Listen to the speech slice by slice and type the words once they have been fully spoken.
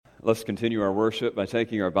Let's continue our worship by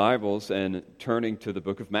taking our Bibles and turning to the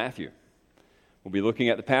book of Matthew. We'll be looking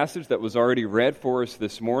at the passage that was already read for us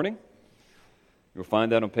this morning. You'll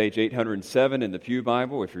find that on page 807 in the Pew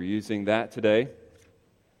Bible if you're using that today.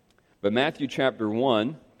 But Matthew chapter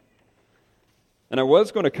 1, and I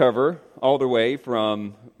was going to cover all the way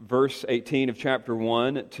from verse 18 of chapter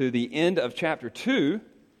 1 to the end of chapter 2,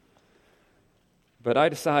 but I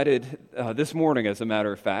decided this morning, as a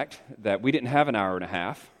matter of fact, that we didn't have an hour and a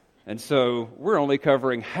half. And so we're only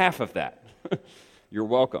covering half of that. You're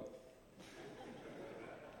welcome.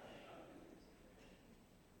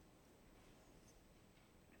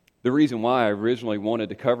 The reason why I originally wanted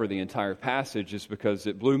to cover the entire passage is because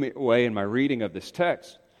it blew me away in my reading of this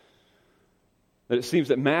text. That it seems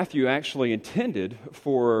that Matthew actually intended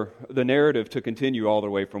for the narrative to continue all the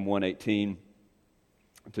way from 1:18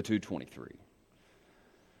 to 2:23.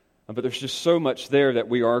 But there's just so much there that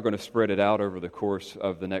we are going to spread it out over the course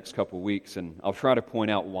of the next couple weeks. And I'll try to point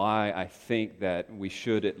out why I think that we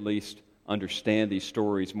should at least understand these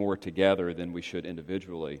stories more together than we should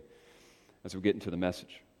individually as we get into the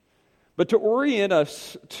message. But to orient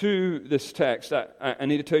us to this text, I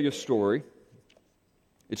need to tell you a story.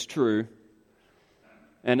 It's true.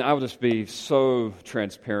 And I will just be so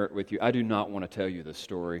transparent with you. I do not want to tell you this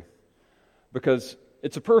story because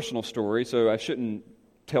it's a personal story, so I shouldn't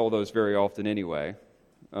tell those very often anyway.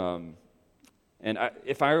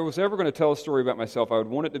 If I was ever going to tell a story about myself, I would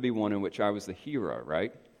want it to be one in which I was the hero,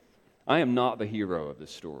 right? I am not the hero of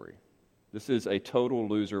this story. This is a total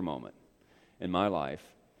loser moment in my life,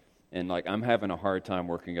 and I'm having a hard time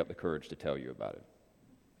working up the courage to tell you about it.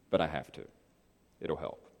 But I have to. It'll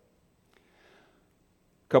help.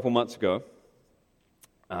 A couple months ago,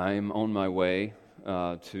 I'm on my way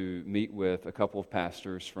to meet with a couple of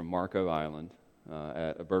pastors from Marco Island,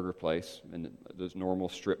 at a burger place in this normal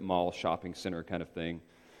strip mall shopping center kind of thing.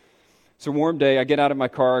 It's a warm day. I get out of my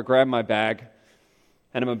car, I grab my bag,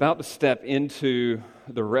 and I'm about to step into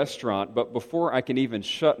the restaurant, but before I can even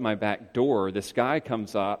shut my back door, this guy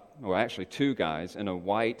comes up, well actually two guys, in a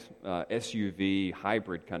white SUV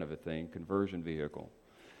hybrid kind of a thing, conversion vehicle,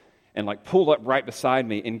 and pull up right beside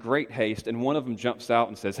me in great haste, and one of them jumps out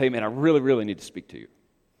and says, "Hey man, I really need to speak to you."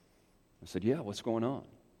 I said, "Yeah, what's going on?"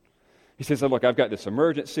 He says, "Look, I've got this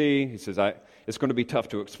emergency." He says, "It's going to be tough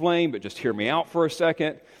to explain, but just hear me out for a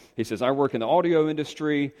second." He says, "I work in the audio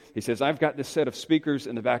industry." He says, "I've got this set of speakers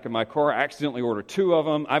in the back of my car. I accidentally ordered two of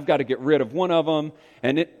them. I've got to get rid of one of them."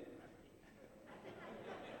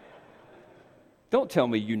 Don't tell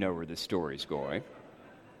me you know where this story's going.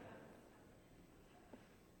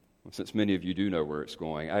 Well, since many of you do know where it's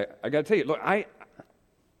going, I got to tell you, look, I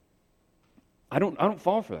don't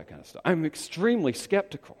fall for that kind of stuff. I'm extremely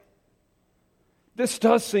skeptical. This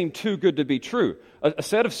does seem too good to be true. A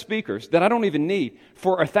set of speakers that I don't even need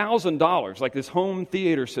for $1,000, like this home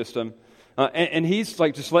theater system, and he's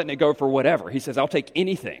just letting it go for whatever. He says, "I'll take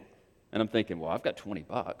anything." And I'm thinking, well, I've got $20,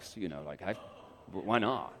 why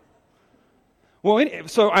not? Well,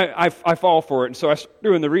 so I fall for it, and so I start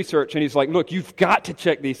doing the research, and he's like, "Look, you've got to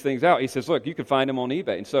check these things out." He says, "Look, you can find them on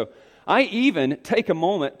eBay." And so I even take a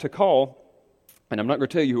moment to call, and I'm not going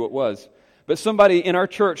to tell you who it was, but somebody in our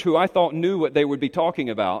church who I thought knew what they would be talking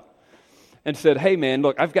about, and said, "Hey man,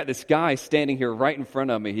 look, I've got this guy standing here right in front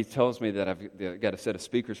of me. He tells me that I've got a set of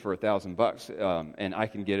speakers for $1,000, and I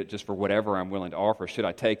can get it just for whatever I'm willing to offer. Should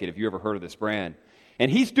I take it? Have you ever heard of this brand?" And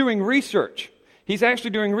he's doing research. He's actually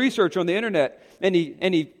doing research on the internet, and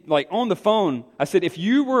he on the phone, I said, "If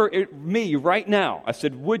you were me right now," I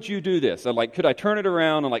said, "would you do this? Could I turn it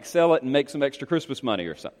around and sell it and make some extra Christmas money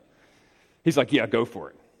or something?" He's like, "Yeah, go for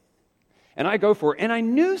it." And I go for it, and I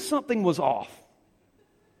knew something was off.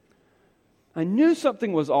 I knew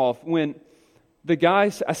something was off when the guy,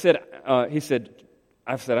 I've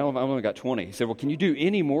only got 20. He said, "Well, can you do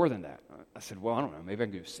any more than that?" I said, "Well, I don't know, maybe I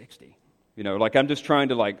can do 60. I'm just trying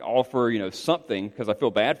to offer, something because I feel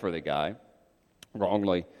bad for the guy,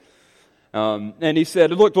 wrongly. And he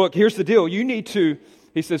said, look, here's the deal. You need to,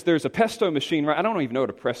 he says, there's a Presto machine, right? I don't even know what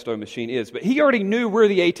a Presto machine is, but he already knew where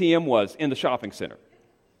the ATM was in the shopping center.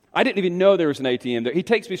 I didn't even know there was an ATM there. He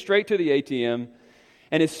takes me straight to the ATM,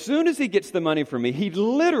 and as soon as he gets the money from me, he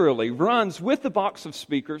literally runs with the box of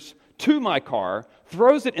speakers to my car,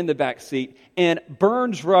 throws it in the back seat, and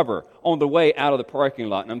burns rubber on the way out of the parking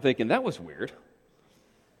lot. And I'm thinking, that was weird.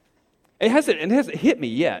 It hasn't hit me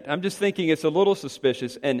yet. I'm just thinking it's a little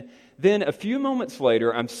suspicious. And then a few moments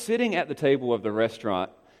later, I'm sitting at the table of the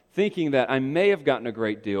restaurant thinking that I may have gotten a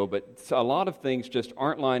great deal, but a lot of things just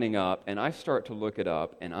aren't lining up, and I start to look it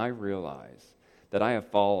up, and I realize that I have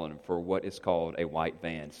fallen for what is called a white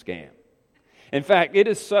van scam. In fact, it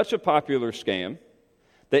is such a popular scam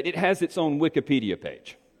that it has its own Wikipedia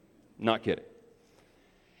page. Not kidding.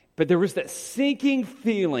 But there was that sinking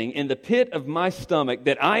feeling in the pit of my stomach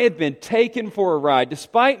that I had been taken for a ride.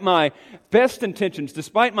 Despite my best intentions,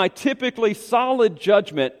 despite my typically solid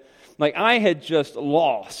judgment, like I had just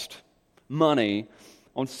lost money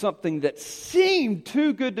on something that seemed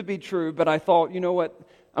too good to be true, but I thought, you know what,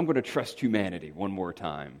 I'm going to trust humanity one more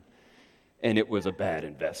time. And it was a bad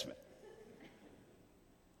investment.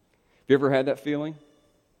 Have you ever had that feeling?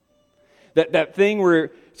 That thing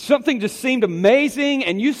where something just seemed amazing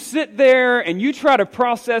and you sit there and you try to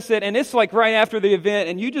process it and it's like right after the event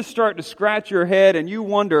and you just start to scratch your head and you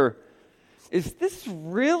wonder, is this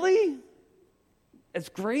really as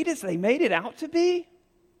great as they made it out to be?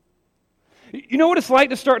 You know what it's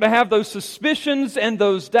like to start to have those suspicions and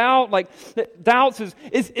those doubts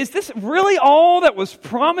is this really all that was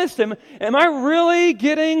promised? Am I really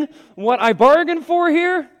getting what I bargained for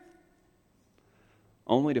here?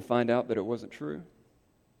 Only to find out that it wasn't true.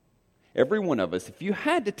 Every one of us, if you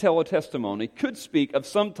had to tell a testimony, could speak of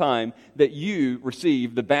some time that you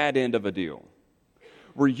received the bad end of a deal,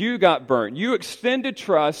 where you got burnt. You extended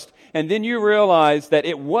trust, and then you realized that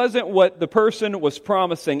it wasn't what the person was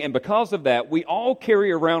promising, and because of that, we all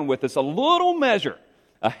carry around with us a little measure,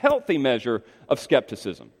 a healthy measure of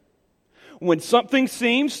skepticism. When something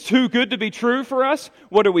seems too good to be true for us,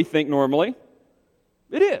 what do we think normally?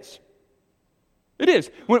 It is. It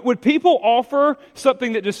is. When people offer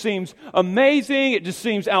something that just seems amazing, it just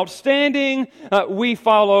seems outstanding, we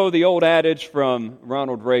follow the old adage from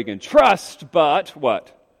Ronald Reagan, trust, but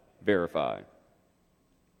what? Verify.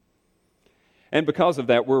 And because of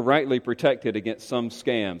that, we're rightly protected against some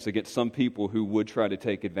scams, against some people who would try to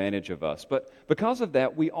take advantage of us. But because of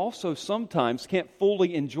that, we also sometimes can't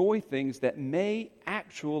fully enjoy things that may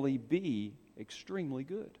actually be extremely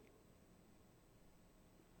good.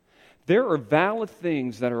 There are valid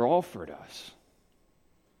things that are offered us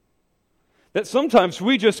that sometimes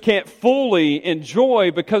we just can't fully enjoy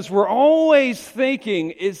because we're always thinking,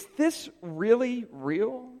 is this really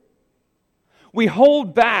real? We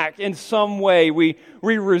hold back in some way. We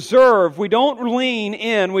reserve. We don't lean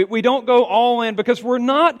in. We don't go all in because we're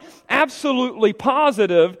not absolutely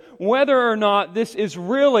positive whether or not this is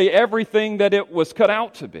really everything that it was cut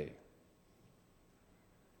out to be.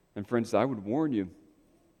 And friends, I would warn you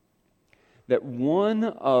that one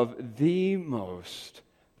of the most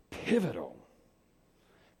pivotal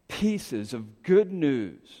pieces of good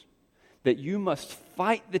news that you must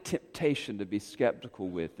fight the temptation to be skeptical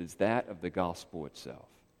with is that of the gospel itself.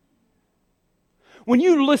 When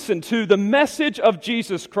you listen to the message of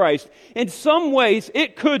Jesus Christ, in some ways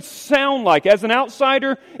it could sound like, as an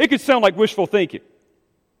outsider, it could sound like wishful thinking.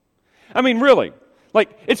 I mean, really.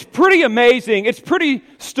 Like, it's pretty amazing, it's pretty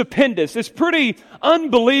stupendous, it's pretty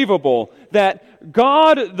unbelievable that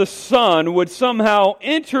God the Son would somehow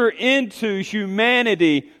enter into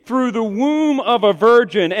humanity through the womb of a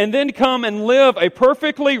virgin and then come and live a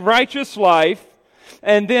perfectly righteous life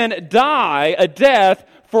and then die a death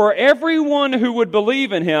for everyone who would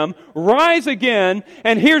believe in Him, rise again,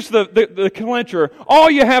 and here's the clincher. All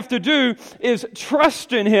you have to do is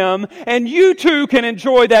trust in Him, and you too can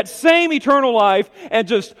enjoy that same eternal life and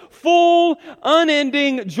just full,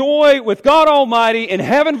 unending joy with God Almighty in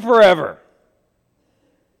heaven forever.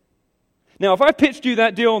 Now, if I pitched you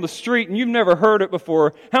that deal on the street and you've never heard it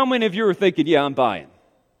before, how many of you are thinking, yeah, I'm buying?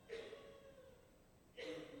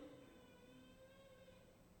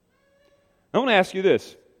 I want to ask you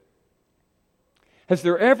this. Has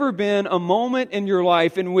there ever been a moment in your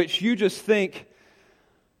life in which you just think,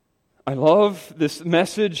 I love this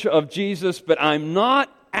message of Jesus, but I'm not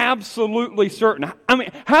absolutely certain? I mean,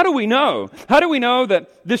 how do we know? How do we know that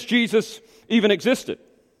this Jesus even existed?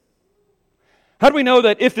 How do we know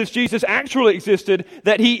that if this Jesus actually existed,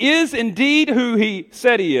 that He is indeed who He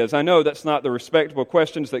said He is? I know that's not the respectable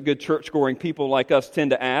questions that good church-going people like us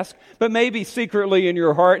tend to ask, but maybe secretly in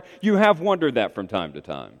your heart you have wondered that from time to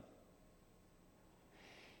time.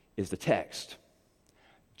 Is the text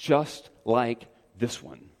just like this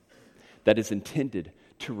one that is intended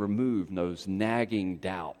to remove those nagging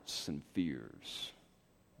doubts and fears?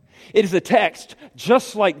 It is a text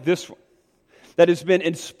just like this one that has been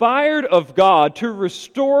inspired of God to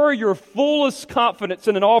restore your fullest confidence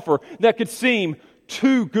in an offer that could seem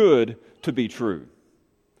too good to be true.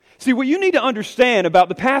 See, what you need to understand about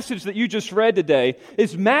the passage that you just read today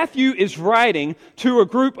is Matthew is writing to a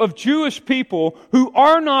group of Jewish people who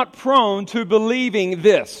are not prone to believing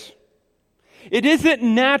this. It isn't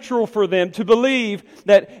natural for them to believe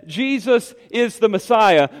that Jesus is the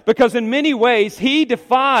Messiah because in many ways He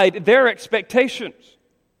defied their expectations.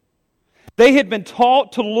 They had been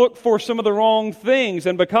taught to look for some of the wrong things,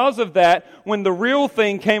 and because of that, when the real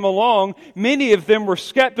thing came along, many of them were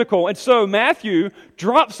skeptical. And so Matthew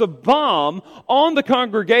drops a bomb on the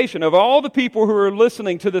congregation of all the people who are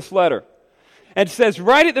listening to this letter. And says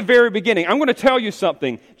right at the very beginning, I'm going to tell you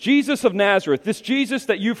something. Jesus of Nazareth, this Jesus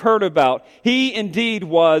that you've heard about, he indeed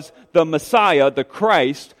was the Messiah, the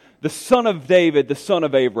Christ, the son of David, the son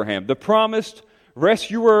of Abraham, the promised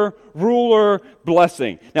rescuer, ruler,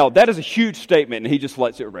 blessing. Now, that is a huge statement, and he just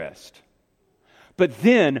lets it rest. But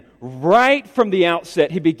then, right from the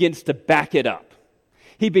outset, he begins to back it up.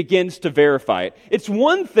 He begins to verify it. It's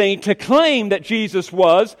one thing to claim that Jesus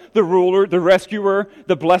was the ruler, the rescuer,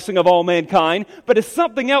 the blessing of all mankind, but it's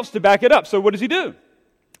something else to back it up. So what does he do?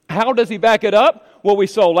 How does he back it up? Well, we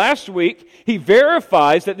saw last week, he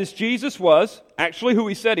verifies that this Jesus was actually who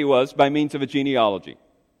he said he was by means of a genealogy.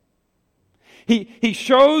 He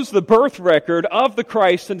shows the birth record of the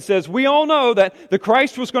Christ and says, we all know that the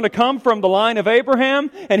Christ was going to come from the line of Abraham,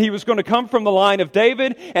 and he was going to come from the line of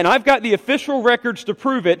David, and I've got the official records to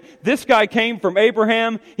prove it. This guy came from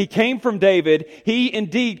Abraham, he came from David, he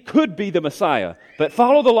indeed could be the Messiah. But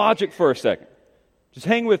follow the logic for a second. Just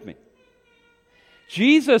hang with me.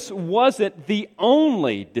 Jesus wasn't the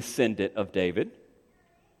only descendant of David.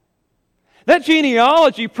 That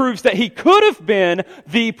genealogy proves that he could have been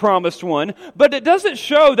the promised one, but it doesn't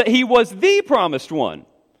show that he was the promised one.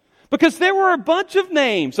 Because there were a bunch of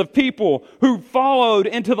names of people who followed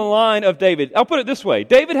into the line of David. I'll put it this way.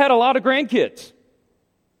 David had a lot of grandkids.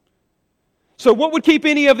 So what would keep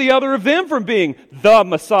any of the other of them from being the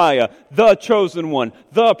Messiah, the chosen one,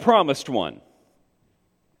 the promised one?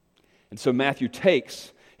 And so Matthew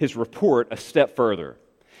takes his report a step further.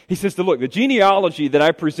 He says, look, the genealogy that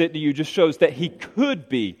I present to you just shows that he could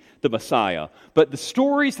be the Messiah. But the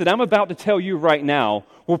stories that I'm about to tell you right now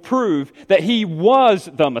will prove that he was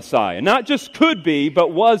the Messiah. Not just could be,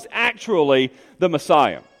 but was actually the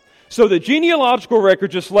Messiah. So the genealogical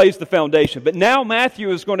record just lays the foundation. But now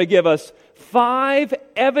Matthew is going to give us 5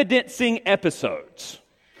 evidencing episodes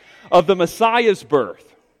of the Messiah's birth.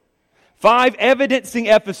 5 evidencing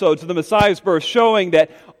episodes of the Messiah's birth showing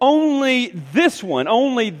that only this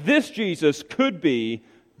Jesus could be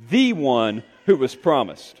the one who was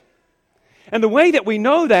promised. And the way that we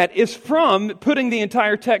know that is from putting the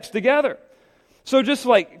entire text together. So just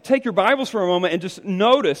take your Bibles for a moment and just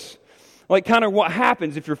notice kind of what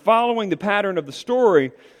happens if you're following the pattern of the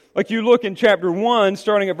story. You look in chapter 1,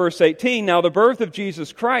 starting at verse 18, now the birth of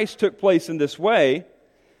Jesus Christ took place in this way.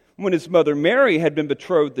 When his mother Mary had been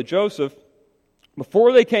betrothed to Joseph,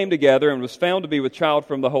 before they came together and was found to be with child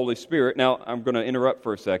from the Holy Spirit. Now, I'm going to interrupt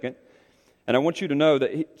for a second, and I want you to know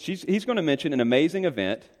that he's going to mention an amazing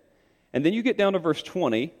event, and then you get down to verse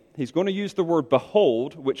 20. He's going to use the word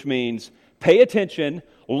behold, which means pay attention,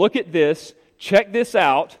 look at this, check this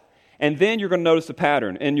out, and then you're going to notice a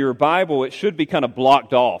pattern. In your Bible, it should be kind of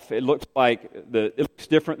blocked off. It looks it looks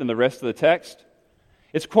different than the rest of the text.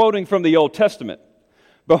 It's quoting from the Old Testament.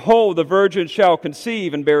 Behold, the virgin shall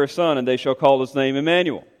conceive and bear a son, and they shall call his name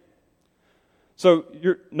Emmanuel. So,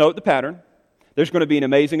 note the pattern. There's going to be an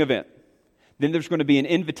amazing event. Then there's going to be an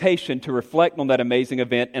invitation to reflect on that amazing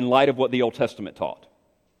event in light of what the Old Testament taught.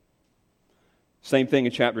 Same thing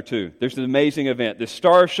in chapter 2. There's an amazing event. The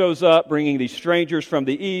star shows up, bringing these strangers from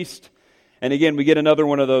the east. And again, we get another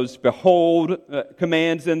one of those behold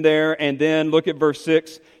commands in there. And then look at verse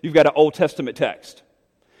 6. You've got an Old Testament text.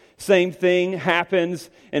 Same thing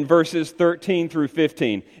happens in verses 13 through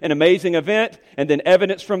 15. An amazing event, and then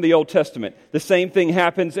evidence from the Old Testament. The same thing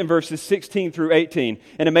happens in verses 16 through 18.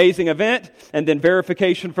 An amazing event, and then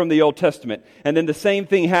verification from the Old Testament. And then the same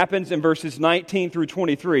thing happens in verses 19 through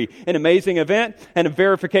 23. An amazing event, and a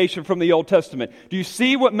verification from the Old Testament. Do you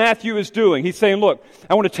see what Matthew is doing? He's saying, look,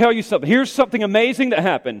 I want to tell you something. Here's something amazing that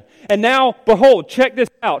happened. And now, behold, check this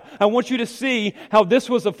out. I want you to see how this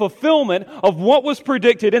was a fulfillment of what was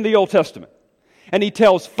predicted in the Old Testament. And he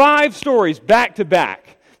tells 5 stories back to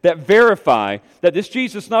back that verify that this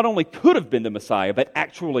Jesus not only could have been the Messiah, but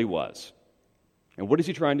actually was. And what is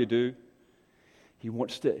he trying to do? He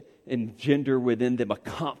wants to engender within them a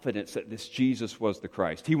confidence that this Jesus was the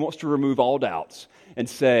Christ. He wants to remove all doubts and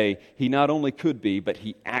say he not only could be, but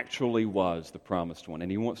he actually was the promised one.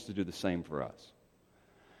 And he wants to do the same for us.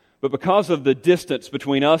 But because of the distance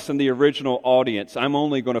between us and the original audience, I'm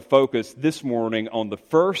only going to focus this morning on the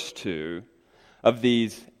first 2 of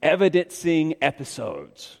these evidencing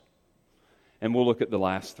episodes. And we'll look at the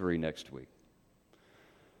last 3 next week.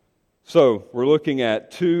 So, we're looking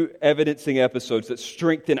at 2 evidencing episodes that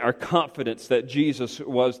strengthen our confidence that Jesus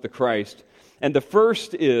was the Christ. And the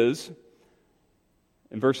first is,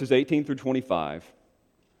 in verses 18 through 25,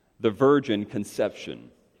 the virgin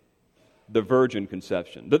conception. The virgin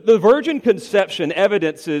conception. The virgin conception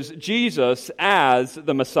evidences Jesus as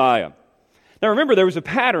the Messiah. Now remember, there was a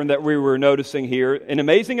pattern that we were noticing here, an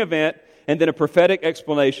amazing event and then a prophetic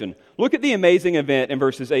explanation. Look at the amazing event in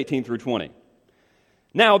verses 18 through 20.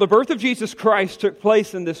 Now, the birth of Jesus Christ took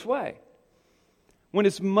place in this way. When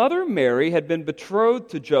his mother Mary had been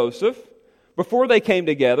betrothed to Joseph, before they came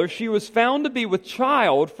together, she was found to be with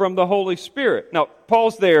child from the Holy Spirit. Now,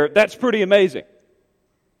 pause there. That's pretty amazing.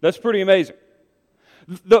 That's pretty amazing.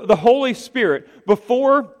 The Holy Spirit,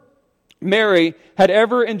 before Mary had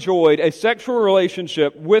ever enjoyed a sexual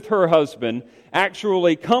relationship with her husband,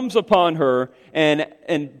 actually comes upon her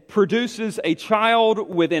and produces a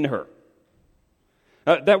child within her.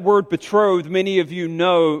 That word betrothed, many of you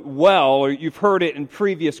know well, or you've heard it in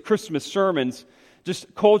previous Christmas sermons,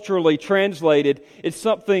 just culturally translated, it's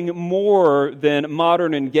something more than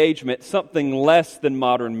modern engagement, something less than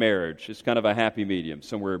modern marriage. It's kind of a happy medium,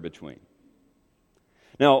 somewhere in between.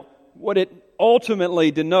 Now, what it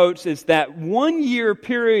ultimately denotes is that 1 year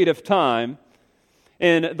period of time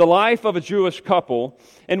in the life of a Jewish couple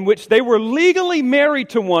in which they were legally married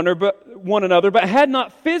to one another but had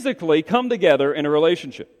not physically come together in a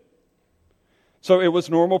relationship. So it was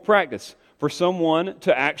normal practice for someone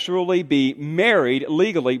to actually be married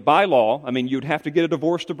legally by law. I mean, you'd have to get a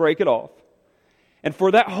divorce to break it off. And for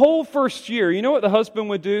that whole first year, you know what the husband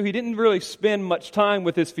would do? He didn't really spend much time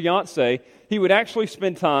with his fiancée. He would actually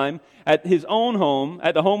spend time at his own home,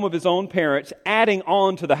 at the home of his own parents, adding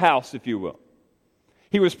on to the house, if you will.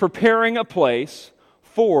 He was preparing a place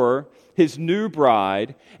for his new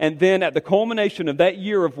bride, and then at the culmination of that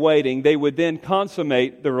year of waiting, they would then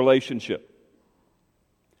consummate the relationship.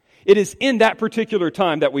 It is in that particular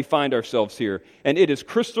time that we find ourselves here, and it is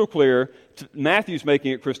crystal clear, Matthew's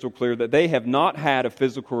making it crystal clear, that they have not had a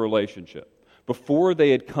physical relationship. Before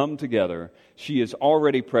they had come together, she is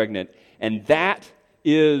already pregnant, and that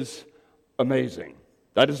is amazing.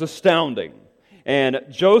 That is astounding. And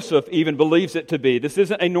Joseph even believes it to be. This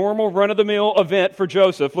isn't a normal run-of-the-mill event for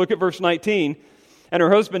Joseph. Look at verse 19. And her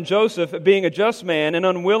husband Joseph, being a just man and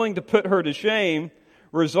unwilling to put her to shame,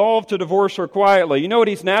 resolved to divorce her quietly. You know what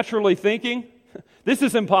he's naturally thinking? This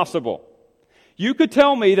is impossible. You could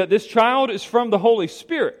tell me that this child is from the Holy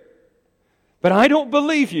Spirit, but I don't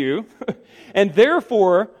believe you. And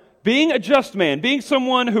therefore, being a just man, being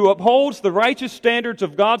someone who upholds the righteous standards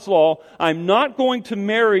of God's law, I'm not going to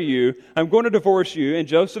marry you. I'm going to divorce you. And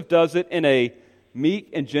Joseph does it in a meek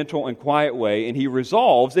and gentle and quiet way. And he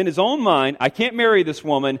resolves in his own mind, I can't marry this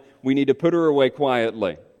woman. We need to put her away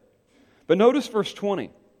quietly. But notice verse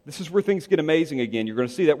 20. This is where things get amazing again. You're going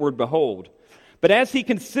to see that word behold. But as he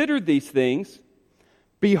considered these things,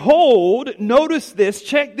 behold, notice this,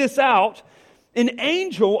 check this out, an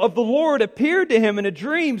angel of the Lord appeared to him in a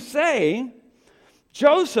dream, saying,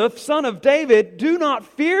 Joseph, son of David, do not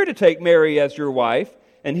fear to take Mary as your wife.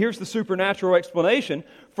 And here's the supernatural explanation.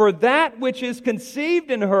 For that which is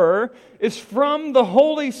conceived in her is from the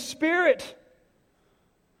Holy Spirit.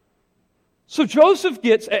 So Joseph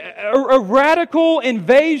gets a radical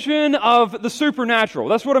invasion of the supernatural.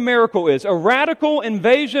 That's what a miracle is, a radical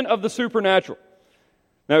invasion of the supernatural.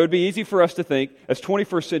 Now, it would be easy for us to think, as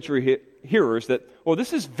 21st century hearers, that, well,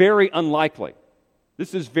 this is very unlikely.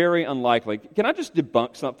 This is very unlikely. Can I just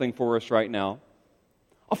debunk something for us right now?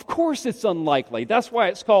 Of course it's unlikely. That's why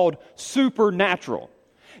it's called supernatural.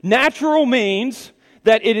 Natural means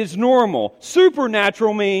that it is normal.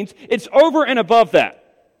 Supernatural means it's over and above that.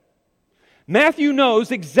 Matthew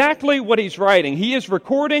knows exactly what he's writing. He is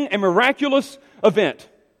recording a miraculous event.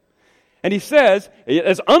 And he says,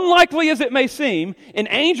 as unlikely as it may seem, an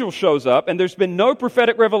angel shows up, and there's been no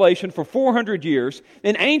prophetic revelation for 400 years.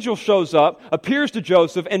 An angel shows up, appears to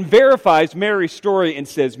Joseph, and verifies Mary's story and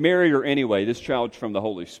says, marry her anyway. This child's from the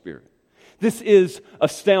Holy Spirit. This is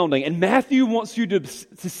astounding. And Matthew wants you to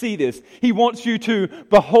see this. He wants you to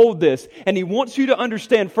behold this. And he wants you to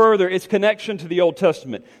understand further its connection to the Old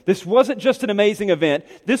Testament. This wasn't just an amazing event.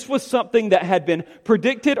 This was something that had been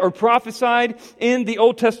predicted or prophesied in the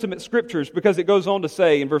Old Testament scriptures, because it goes on to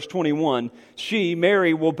say in verse 21, she,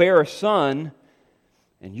 Mary, will bear a son,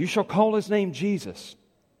 and you shall call his name Jesus.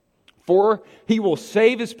 For he will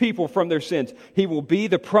save his people from their sins. He will be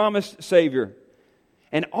the promised Savior.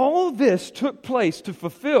 And all this took place to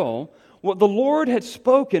fulfill what the Lord had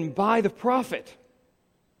spoken by the prophet.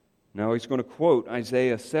 Now he's going to quote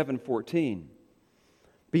Isaiah 7:14.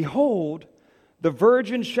 Behold, the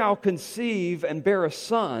virgin shall conceive and bear a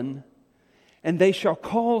son, and they shall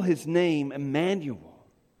call his name Emmanuel,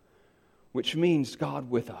 which means God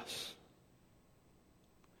with us.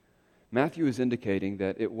 Matthew is indicating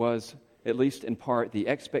that it was at least in part, the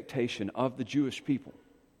expectation of the Jewish people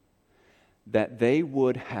that they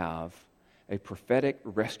would have a prophetic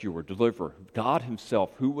rescuer, deliverer, God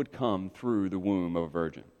himself, who would come through the womb of a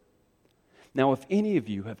virgin. Now, if any of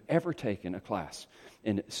you have ever taken a class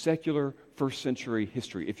in secular first century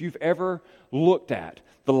history, if you've ever looked at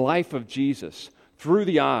the life of Jesus through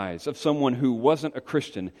the eyes of someone who wasn't a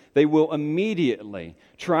Christian, they will immediately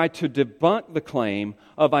try to debunk the claim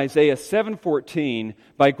of Isaiah 7:14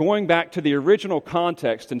 by going back to the original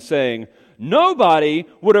context and saying, nobody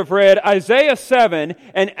would have read Isaiah 7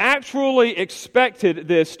 and actually expected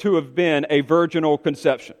this to have been a virginal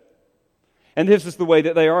conception. And this is the way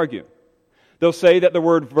that they argue. They'll say that the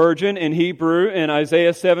word virgin in Hebrew in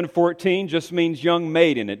Isaiah 7:14 just means young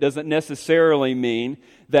maiden. It doesn't necessarily mean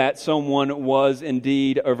that someone was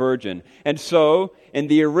indeed a virgin. And so, in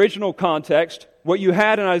the original context, what you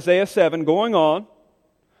had in Isaiah 7 going on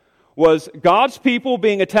was God's people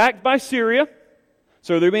being attacked by Syria.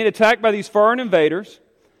 So they're being attacked by these foreign invaders.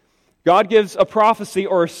 God gives a prophecy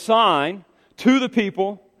or a sign to the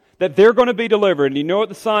people that they're going to be delivered. And you know what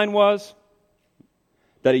the sign was?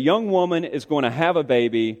 That a young woman is going to have a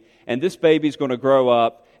baby, and this baby is going to grow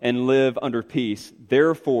up and live under peace.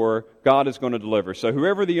 Therefore, God is going to deliver. So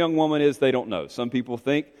whoever the young woman is, they don't know. Some people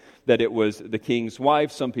think that it was the king's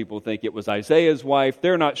wife. Some people think it was Isaiah's wife.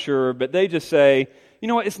 They're not sure, but they just say, you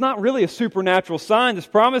know what, it's not really a supernatural sign that's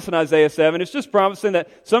promised in Isaiah 7. It's just promising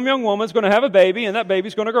that some young woman's going to have a baby, and that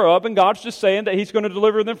baby's going to grow up, and God's just saying that He's going to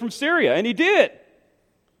deliver them from Syria. And He did.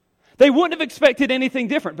 They wouldn't have expected anything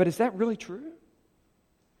different, but is that really true?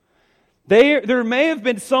 There may have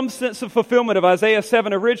been some sense of fulfillment of Isaiah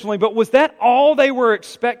 7 originally, but was that all they were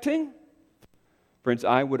expecting? Friends,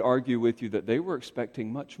 I would argue with you that they were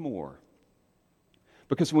expecting much more.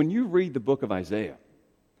 Because when you read the book of Isaiah,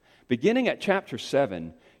 beginning at chapter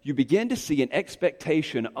 7, you begin to see an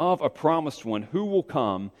expectation of a promised one who will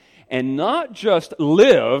come and not just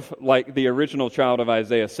live like the original child of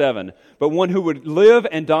Isaiah 7, but one who would live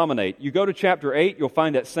and dominate. You go to chapter 8, you'll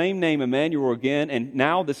find that same name Emmanuel again, and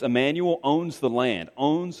now this Emmanuel owns the land,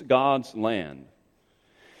 owns God's land.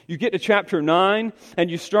 You get to chapter 9, and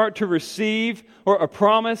you start to receive a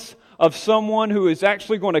promise of someone who is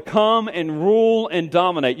actually going to come and rule and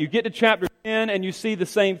dominate. You get to chapter 10, and you see the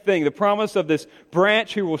same thing, the promise of this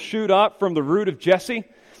branch who will shoot up from the root of Jesse,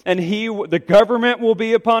 and the government will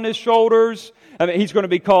be upon his shoulders. I mean, he's going to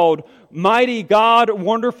be called Mighty God,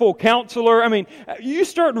 Wonderful Counselor. I mean, you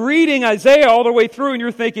start reading Isaiah all the way through, and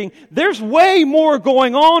you're thinking, there's way more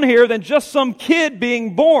going on here than just some kid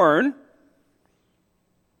being born.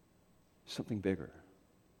 Something bigger.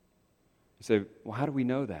 You say, well, how do we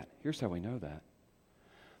know that? Here's how we know that.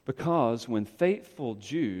 Because when faithful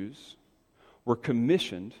Jews were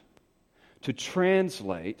commissioned to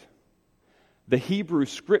translate the Hebrew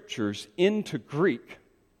Scriptures into Greek,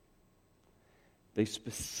 they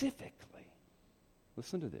specifically,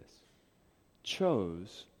 listen to this,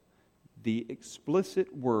 chose the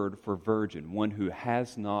explicit word for virgin, one who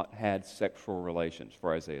has not had sexual relations,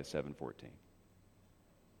 for Isaiah 7:14.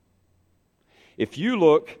 If you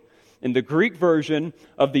look in the Greek version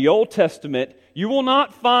of the Old Testament, you will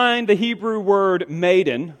not find the Hebrew word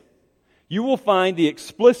maiden. You will find the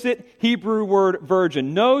explicit Hebrew word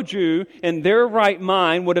virgin. No Jew in their right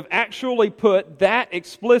mind would have actually put that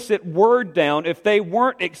explicit word down if they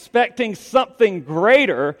weren't expecting something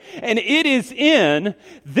greater. And it is in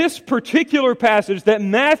this particular passage that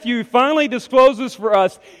Matthew finally discloses for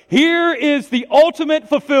us, here is the ultimate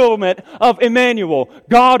fulfillment of Emmanuel,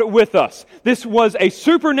 God with us. This was a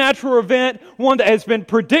supernatural event, one that has been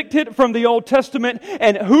predicted from the Old Testament,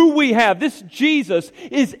 and who we have, this Jesus,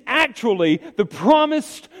 is actually the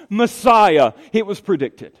promised Messiah. It was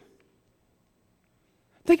predicted.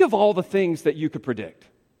 Think of all the things that you could predict.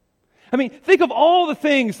 I mean, think of all the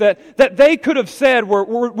things that they could have said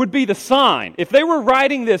would be the sign. If they were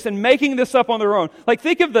writing this and making this up on their own, like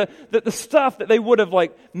think of the stuff that they would have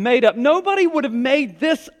made up. Nobody would have made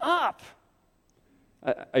this up.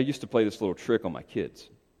 I used to play this little trick on my kids.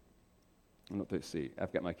 I don't know if they see.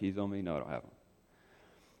 I've got my keys on me. No, I don't have them.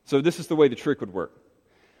 So this is the way the trick would work.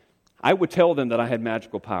 I would tell them that I had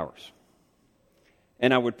magical powers.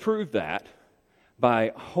 And I would prove that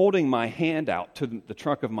by holding my hand out to the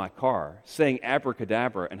trunk of my car, saying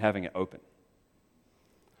abracadabra and having it open.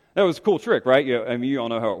 That was a cool trick, right? You all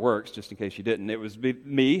know how it works, just in case you didn't. It was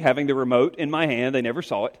me having the remote in my hand. They never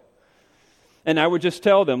saw it. And I would just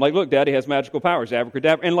tell them, look, Daddy has magical powers,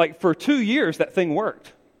 abracadabra. And for 2 years, that thing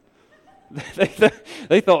worked.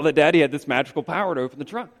 They thought that Daddy had this magical power to open the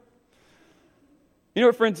trunk. You know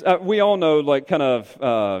what, friends? We all know,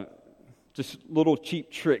 Just little cheap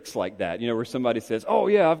tricks like that, where somebody says, oh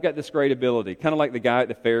yeah, I've got this great ability. Kind of like the guy at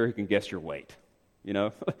the fair who can guess your weight,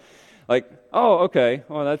 Like, oh, okay,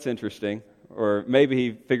 well, that's interesting. Or maybe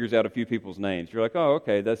he figures out a few people's names. You're like, oh,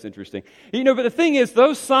 okay, that's interesting. But the thing is,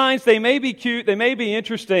 those signs, they may be cute, they may be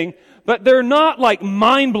interesting, but they're not like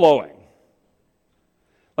mind-blowing.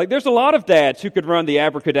 Like there's a lot of dads who could run the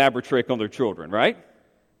abracadabra trick on their children, right?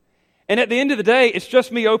 And at the end of the day, it's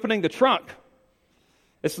just me opening the trunk.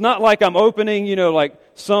 It's not like I'm opening, like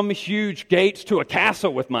some huge gates to a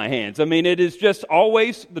castle with my hands. I mean, it is just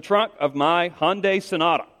always the trunk of my Hyundai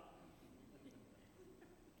Sonata.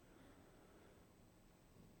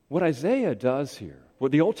 What Isaiah does here,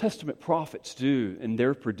 what the Old Testament prophets do in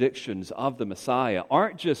their predictions of the Messiah,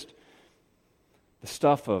 aren't just the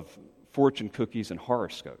stuff of fortune cookies and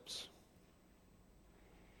horoscopes.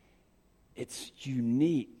 It's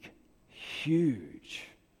unique, huge,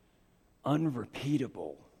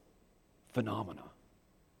 unrepeatable phenomena.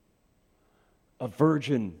 A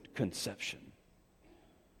virgin conception.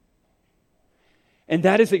 And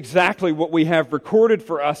that is exactly what we have recorded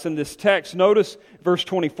for us in this text. Notice verse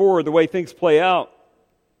 24, the way things play out.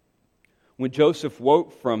 When Joseph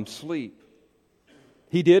woke from sleep,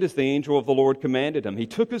 he did as the angel of the Lord commanded him. He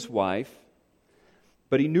took his wife,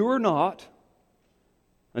 but he knew her not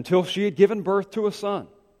until she had given birth to a son.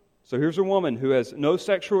 So here's a woman who has no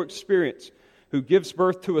sexual experience, who gives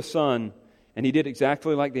birth to a son, and he did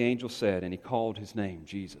exactly like the angel said, and he called his name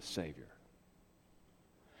Jesus, Savior.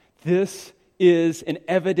 This is an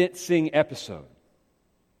evidencing episode.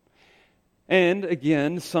 And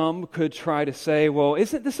again, some could try to say, well,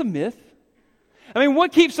 isn't this a myth? I mean,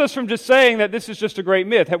 what keeps us from just saying that this is just a great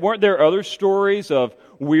myth? Weren't there other stories of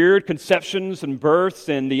weird conceptions and births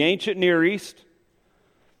in the ancient Near East?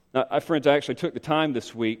 Now, friends, I actually took the time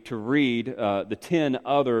this week to read the 10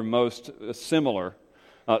 other most similar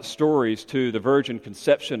stories to the virgin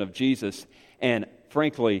conception of Jesus, and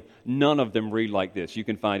frankly, none of them read like this. You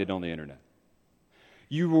can find it on the internet.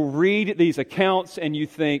 You will read these accounts and you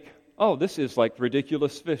think, oh, this is like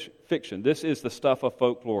ridiculous fiction. This is the stuff of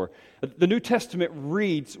folklore. The New Testament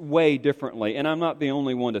reads way differently, and I'm not the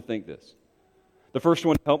only one to think this. The first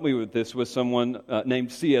one to help me with this was someone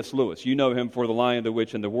named C.S. Lewis. You know him for The Lion, the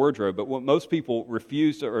Witch, and the Wardrobe, but what most people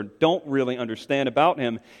refuse or don't really understand about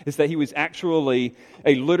him is that he was actually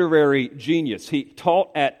a literary genius. He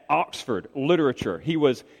taught at Oxford literature.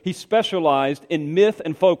 He specialized in myth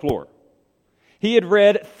and folklore. He had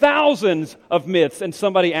read thousands of myths, and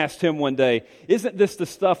somebody asked him one day, isn't this the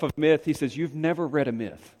stuff of myth? He says, you've never read a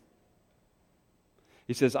myth.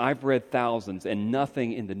 He says, I've read thousands, and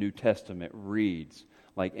nothing in the New Testament reads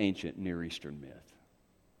like ancient Near Eastern myth.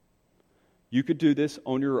 You could do this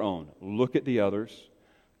on your own. Look at the others.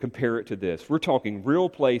 Compare it to this. We're talking real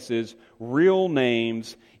places, real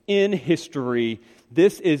names in history.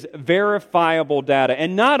 This is verifiable data.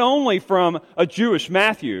 And not only from a Jewish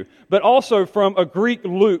Matthew, but also from a Greek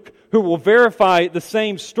Luke who will verify the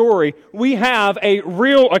same story. We have a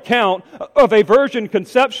real account of a virgin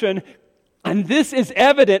conception. And this is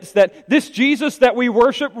evidence that this Jesus that we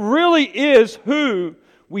worship really is who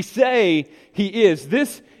we say He is.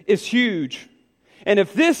 This is huge. And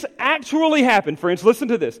if this actually happened, friends, listen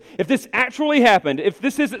to this. If this actually happened, if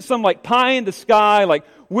this isn't some like pie in the sky, like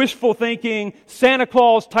wishful thinking, Santa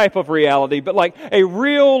Claus type of reality, but like a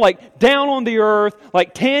real, like down on the earth,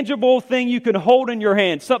 like tangible thing you can hold in your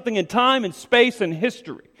hand, something in time and space and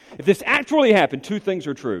history. If this actually happened, two things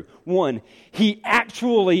are true. One, He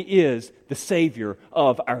actually is the Savior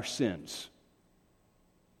of our sins.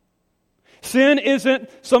 Sin isn't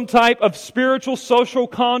some type of spiritual social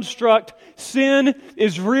construct. Sin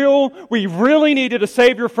is real. We really needed a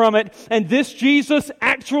Savior from it. And this Jesus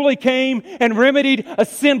actually came and remedied a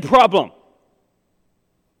sin problem.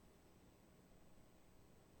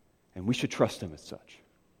 And we should trust Him as such.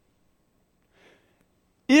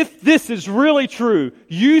 If this is really true,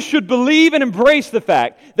 you should believe and embrace the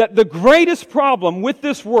fact that the greatest problem with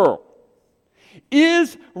this world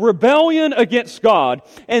is rebellion against God,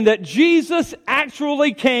 and that Jesus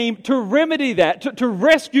actually came to remedy that, to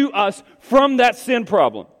rescue us from that sin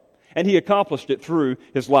problem. And He accomplished it through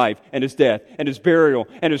His life and His death and His burial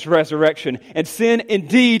and His resurrection. And sin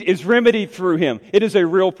indeed is remedied through Him. It is a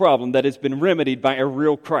real problem that has been remedied by a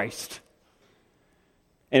real Christ.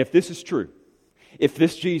 And if this is true, if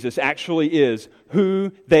this Jesus actually is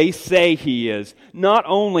who they say He is, not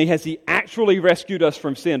only has He actually rescued us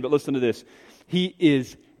from sin, but listen to this, He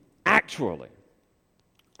is actually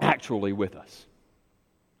with us.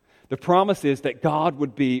 The promise is that God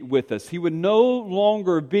would be with us. He would no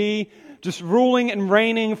longer be just ruling and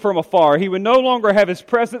reigning from afar. He would no longer have his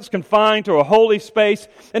presence confined to a holy space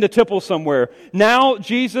in a temple somewhere. Now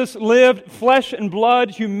Jesus lived flesh and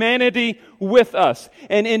blood humanity with us.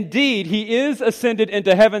 And indeed, he is ascended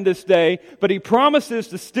into heaven this day, but he promises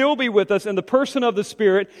to still be with us in the person of the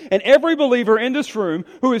Spirit. And every believer in this room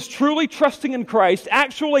who is truly trusting in Christ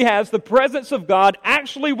actually has the presence of God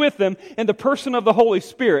actually with them in the person of the Holy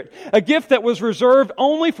Spirit. A gift that was reserved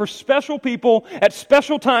only for special people at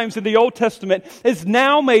special times in the Old Testament is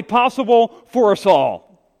now made possible for us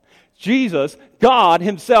all. Jesus, God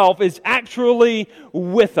himself, is actually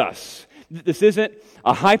with us. This isn't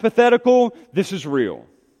a hypothetical, this is real.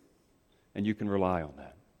 And you can rely on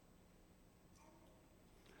that.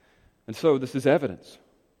 And so this is evidence.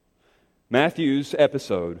 Matthew's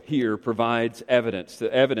episode here provides evidence.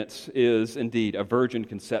 The evidence is indeed a virgin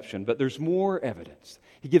conception, but there's more evidence.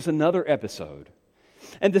 He gives another episode.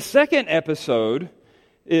 And the second episode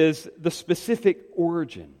is the specific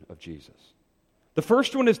origin of Jesus. The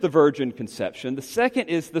first one is the virgin conception. The second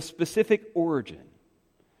is the specific origin.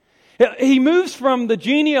 He moves from the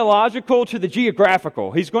genealogical to the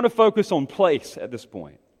geographical. He's going to focus on place at this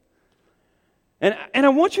point. And I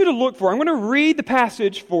want you to look for, I'm going to read the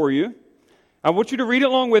passage for you. I want you to read it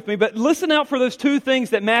along with me, but listen out for those two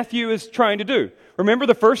things that Matthew is trying to do. Remember,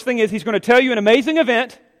 the first thing is he's going to tell you an amazing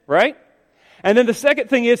event, right? And then the second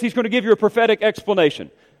thing is he's going to give you a prophetic explanation.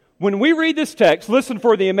 When we read this text, listen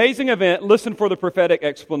for the amazing event, listen for the prophetic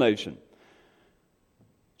explanation.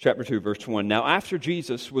 Chapter 2, verse 1. Now after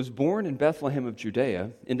Jesus was born in Bethlehem of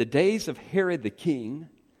Judea, in the days of Herod the king,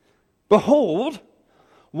 behold,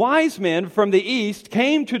 wise men from the east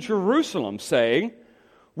came to Jerusalem, saying,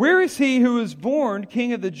 where is he who is born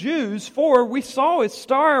King of the Jews? For we saw his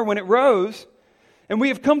star when it rose, and we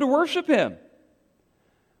have come to worship him.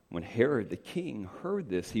 When Herod the king heard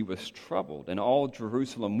this, he was troubled, and all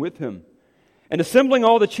Jerusalem with him. And assembling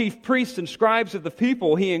all the chief priests and scribes of the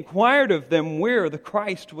people, he inquired of them where the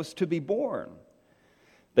Christ was to be born.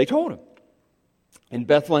 They told him, in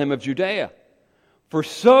Bethlehem of Judea. For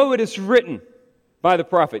so it is written by the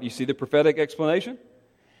prophet. You see the prophetic explanation?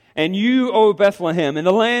 And you, O Bethlehem, in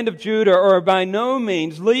the land of Judah, are by no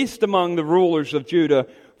means least among the rulers of Judah,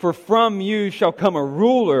 for from you shall come a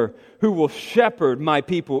ruler who will shepherd my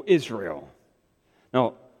people Israel.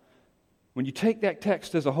 Now, when you take that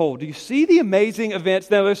text as a whole, do you see the amazing events?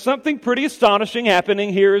 Now, there's something pretty astonishing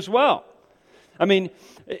happening here as well. I mean,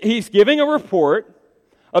 he's giving a report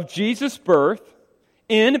of Jesus' birth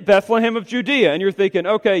in Bethlehem of Judea. And you're thinking,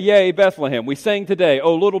 okay, yay, Bethlehem. We sang today,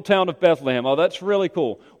 oh, little town of Bethlehem. Oh, that's really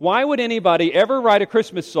cool. Why would anybody ever write a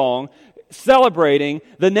Christmas song celebrating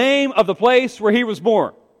the name of the place where he was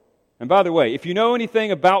born? And by the way, if you know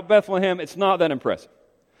anything about Bethlehem, it's not that impressive.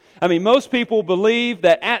 I mean, most people believe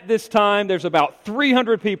that at this time there's about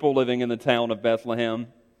 300 people living in the town of Bethlehem.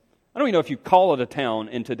 I don't even know if you call it a town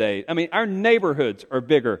in today. I mean, our neighborhoods are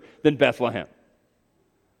bigger than Bethlehem.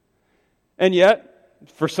 And yet,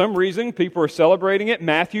 for some reason, people are celebrating it.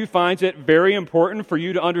 Matthew finds it very important for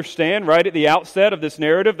you to understand right at the outset of this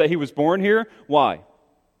narrative that he was born here. Why?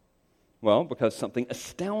 Well, because something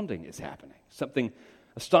astounding is happening. Something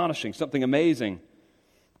astonishing, something amazing.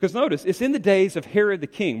 Because notice, it's in the days of Herod the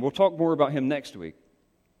king. We'll talk more about him next week.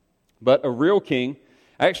 But a real king,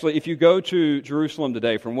 actually, if you go to Jerusalem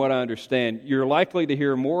today, from what I understand, you're likely to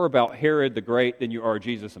hear more about Herod the Great than you are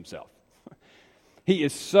Jesus himself. He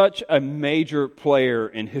is such a major player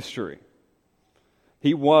in history.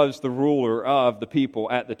 He was the ruler of the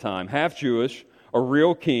people at the time, half Jewish, a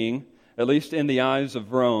real king, at least in the eyes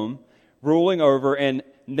of Rome, ruling over, and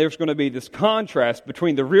there's going to be this contrast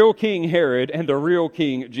between the real King Herod and the real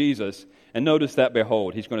King Jesus. And notice that,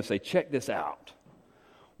 behold, he's going to say, check this out.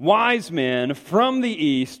 Wise men from the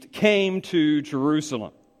east came to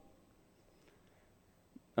Jerusalem.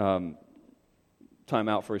 Time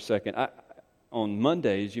out for a second. On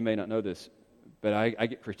Mondays, you may not know this, but I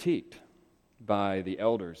get critiqued by the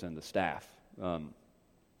elders and the staff. I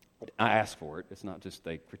ask for it. It's not just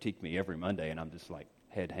they critique me every Monday and I'm just like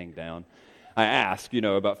head hang down. I ask,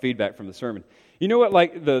 about feedback from the sermon. You know what,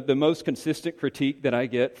 like, the most consistent critique that I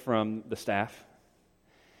get from the staff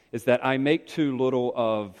is that I make too little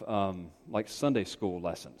of, like, Sunday school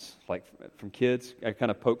lessons. Like, from kids, I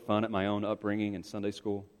kind of poke fun at my own upbringing in Sunday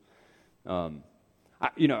school. I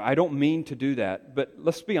don't mean to do that, but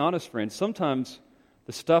let's be honest, friends. Sometimes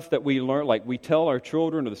the stuff that we learn, like we tell our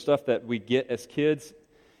children, or the stuff that we get as kids,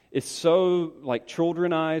 is so, like,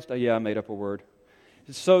 childrenized. I made up a word.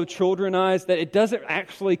 It's so childrenized that it doesn't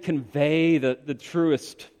actually convey the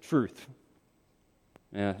truest truth.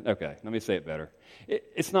 Yeah, okay, let me say it better.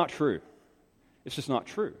 It's not true. It's just not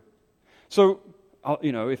true. So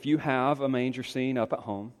if you have a manger scene up at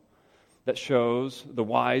home that shows the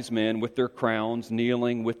wise men with their crowns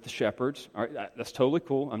kneeling with the shepherds, all right, that's totally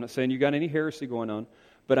cool. I'm not saying you got any heresy going on,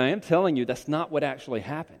 but I am telling you that's not what actually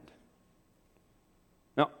happened.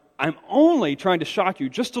 Now, I'm only trying to shock you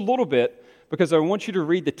just a little bit because I want you to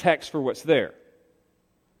read the text for what's there.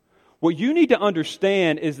 What you need to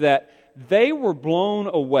understand is that they were blown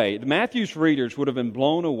away. The Matthew's readers would have been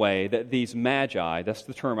blown away that these magi, that's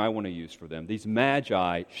the term I want to use for them, these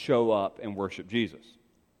magi show up and worship Jesus.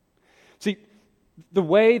 See, the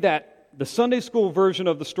way that the Sunday school version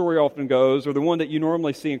of the story often goes, or the one that you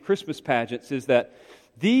normally see in Christmas pageants, is that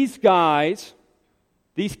these guys,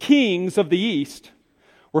 these kings of the East,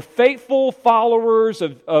 were faithful followers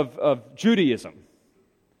of Judaism.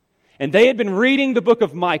 And they had been reading the book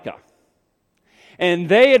of Micah. And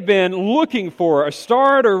they had been looking for a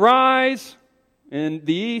star to rise in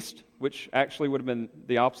the east, which actually would have been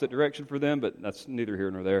the opposite direction for them, but that's neither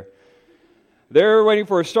here nor there. They're waiting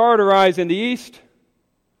for a star to rise in the east.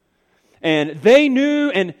 And they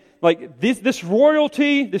knew, and like this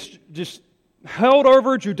royalty, this just held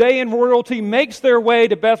over Judean royalty, makes their way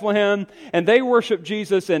to Bethlehem, and they worship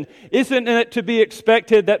Jesus. And isn't it to be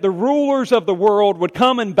expected that the rulers of the world would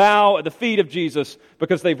come and bow at the feet of Jesus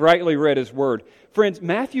because they've rightly read His Word? Friends,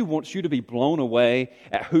 Matthew wants you to be blown away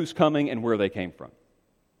at who's coming and where they came from.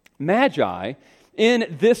 Magi,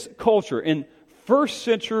 in this culture, in first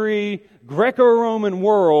century Greco-Roman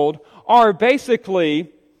world, are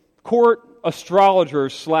basically court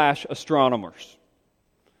astrologers / astronomers.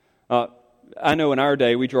 I know in our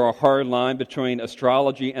day we draw a hard line between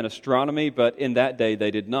astrology and astronomy, but in that day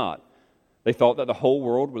they did not. They thought that the whole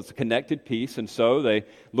world was a connected piece, and so they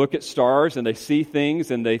look at stars and they see things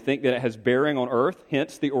and they think that it has bearing on Earth,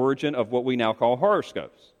 hence the origin of what we now call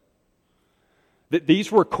horoscopes.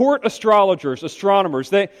 These were court astrologers, astronomers.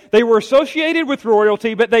 They were associated with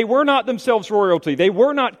royalty, but they were not themselves royalty. They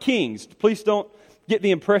were not kings. Please don't get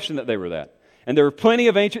the impression that they were that. And there are plenty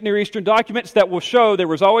of ancient Near Eastern documents that will show there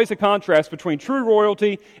was always a contrast between true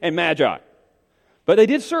royalty and magi. But they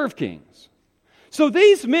did serve kings. So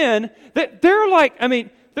these men, they're like,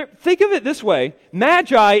 think of it this way.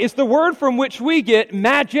 Magi is the word from which we get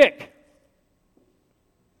magic.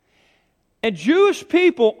 And Jewish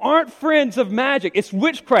people aren't friends of magic. It's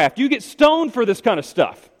witchcraft. You get stoned for this kind of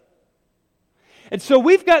stuff. And so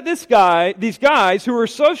we've got these guys who are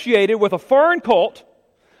associated with a foreign cult,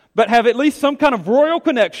 but have at least some kind of royal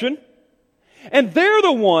connection. And they're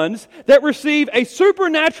the ones that receive a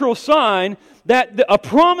supernatural sign that a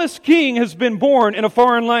promised king has been born in a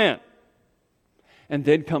foreign land. And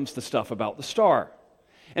then comes the stuff about the star.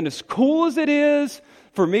 And as cool as it is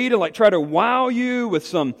for me to try to wow you with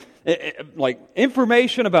some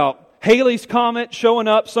information about Halley's Comet showing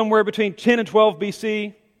up somewhere between 10 and 12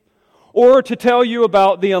 BC, or to tell you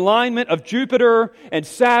about the alignment of Jupiter and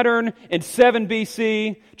Saturn in 7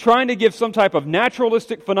 BC, trying to give some type of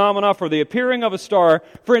naturalistic phenomena for the appearing of a star.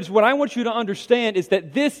 Friends, what I want you to understand is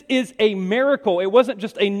that this is a miracle. It wasn't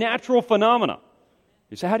just a natural phenomena.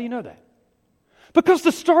 You say, how do you know that? Because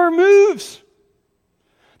the star moves.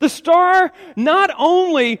 The star not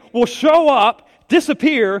only will show up,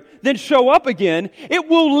 disappear, then show up again, it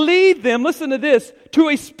will lead them, listen to this, to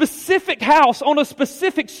a specific house on a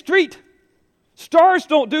specific street. Stars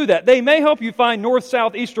don't do that. They may help you find north,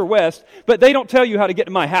 south, east, or west, but they don't tell you how to get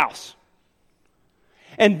to my house.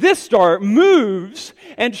 And this star moves,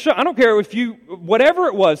 and I don't care whatever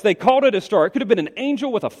it was, they called it a star. It could have been an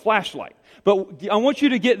angel with a flashlight. But I want you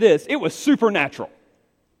to get this, it was supernatural.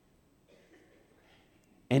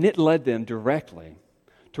 And it led them directly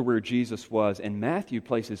to where Jesus was. And Matthew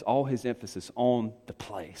places all his emphasis on the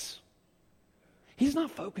place. He's not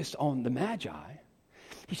focused on the magi.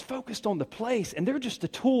 He's focused on the place, and they're just a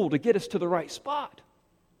tool to get us to the right spot.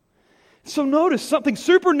 So notice something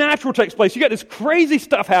supernatural takes place. You got this crazy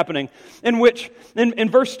stuff happening in which, in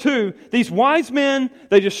verse 2, these wise men,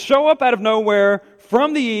 they just show up out of nowhere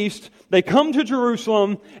from the east. They come to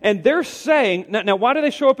Jerusalem, and they're saying, now why do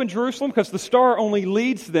they show up in Jerusalem? Because the star only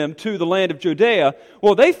leads them to the land of Judea.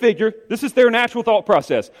 Well, they figure, this is their natural thought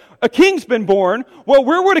process. A king's been born. Well,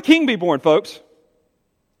 where would a king be born, folks?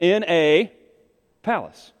 In a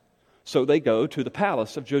palace. So they go to the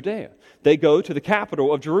palace of Judea. They go to the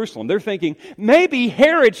capital of Jerusalem. They're thinking, maybe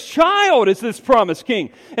Herod's child is this promised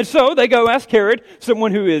king. And so they go ask Herod,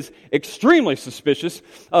 someone who is extremely suspicious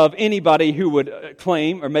of anybody who would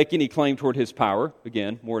claim or make any claim toward his power.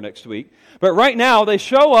 Again, more next week. But right now, they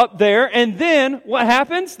show up there, and then what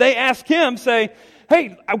happens? They ask him, say,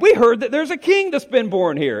 hey, we heard that there's a king that's been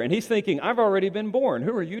born here. And he's thinking, I've already been born.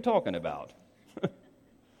 Who are you talking about?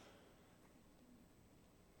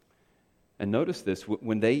 And notice this,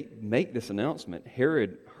 when they make this announcement,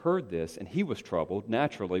 Herod heard this and he was troubled,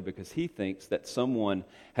 naturally, because he thinks that someone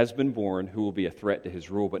has been born who will be a threat to his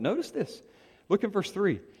rule. But notice this, look at verse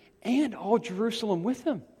 3, and all Jerusalem with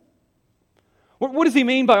him. What does he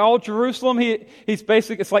mean by all Jerusalem? He's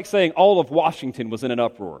basically, it's like saying all of Washington was in an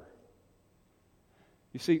uproar.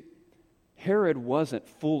 You see, Herod wasn't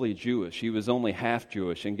fully Jewish. He was only half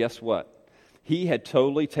Jewish. And guess what? He had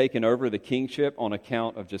totally taken over the kingship on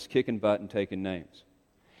account of just kicking butt and taking names.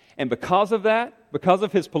 And because of that, because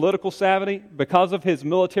of his political savvy, because of his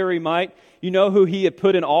military might, you know who he had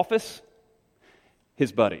put in office?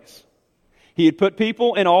 His buddies. He had put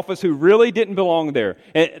people in office who really didn't belong there.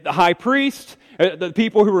 The high priest, the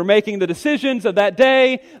people who were making the decisions of that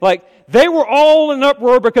day, like they were all in an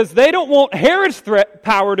uproar because they don't want Herod's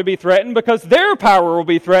power to be threatened because their power will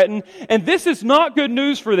be threatened. And this is not good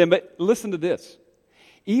news for them. But listen to this.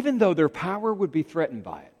 Even though their power would be threatened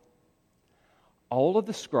by it, all of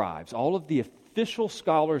the scribes, all of the official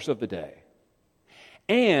scholars of the day,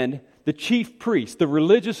 and the chief priests, the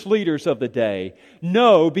religious leaders of the day,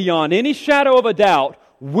 know beyond any shadow of a doubt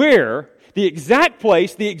where the exact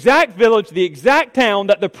place, the exact village, the exact town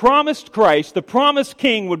that the promised Christ, the promised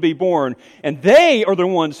King would be born. And they are the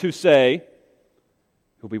ones who say,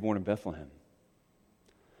 he'll be born in Bethlehem.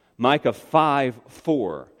 Micah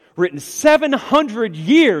 5:4, written 700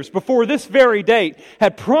 years before this very date,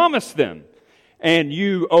 had promised them, and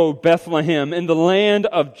you, O Bethlehem, in the land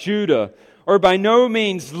of Judah, are by no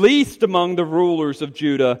means least among the rulers of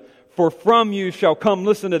Judah, for from you shall come,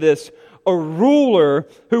 listen to this, a ruler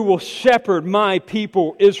who will shepherd my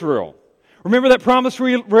people Israel. Remember that promise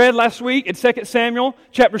we read last week in 2 Samuel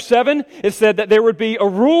chapter 7? It said that there would be a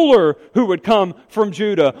ruler who would come from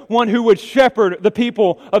Judah, one who would shepherd the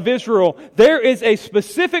people of Israel. There is a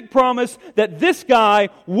specific promise that this guy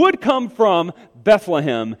would come from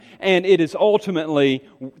Bethlehem, and it is ultimately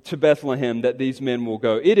to Bethlehem that these men will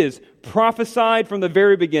go. It is prophesied from the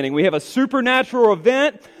very beginning. We have a supernatural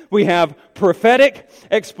event, we have prophetic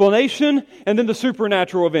explanation, and then the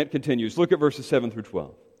supernatural event continues. Look at verses 7 through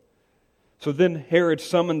 12. So then Herod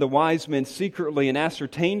summoned the wise men secretly and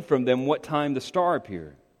ascertained from them what time the star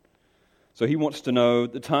appeared. So he wants to know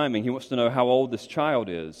the timing. He wants to know how old this child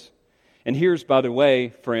is. And here's, by the way,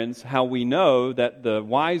 friends, how we know that the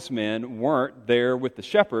wise men weren't there with the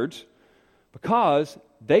shepherds, because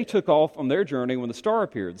they took off on their journey when the star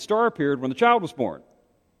appeared. The star appeared when the child was born.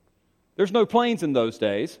 There's no planes in those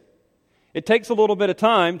days. It takes a little bit of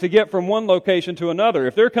time to get from one location to another.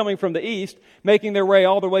 If they're coming from the east, making their way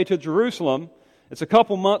all the way to Jerusalem, it's a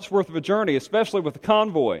couple months' worth of a journey, especially with the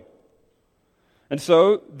convoy. And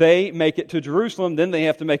so they make it to Jerusalem, then they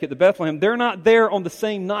have to make it to Bethlehem. They're not there on the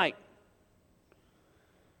same night.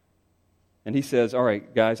 And he says, all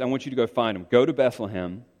right, guys, I want you to go find him. Go to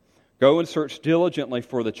Bethlehem. Go and search diligently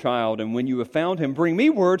for the child. And when you have found him, bring me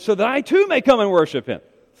word so that I too may come and worship him.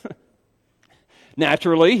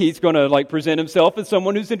 Naturally, he's going to present himself as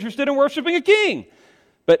someone who's interested in worshiping a king.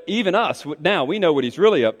 But even us, now we know what he's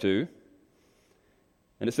really up to.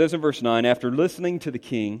 And it says in verse 9, after listening to the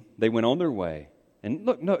king, they went on their way. And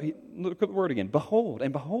look at the word again. Behold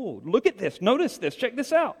and behold. Look at this. Notice this. Check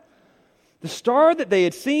this out. The star that they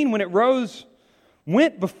had seen when it rose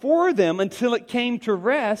went before them until it came to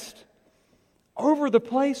rest over the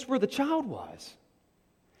place where the child was.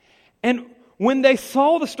 And when they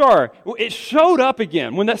saw the star, it showed up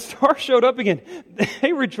again. When that star showed up again,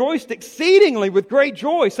 they rejoiced exceedingly with great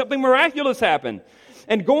joy. Something miraculous happened.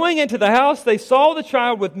 And going into the house, they saw the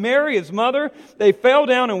child with Mary, his mother. They fell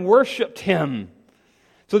down and worshipped him.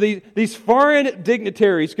 So these foreign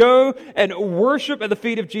dignitaries go and worship at the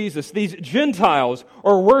feet of Jesus. These Gentiles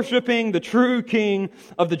are worshiping the true King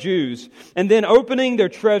of the Jews. And then opening their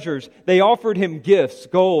treasures, they offered him gifts,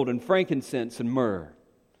 gold and frankincense and myrrh.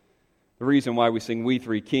 The reason why we sing We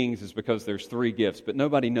Three Kings is because there's three gifts, but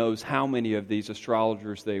nobody knows how many of these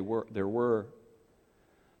astrologers there were.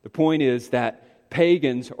 The point is that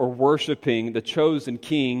pagans are worshiping the chosen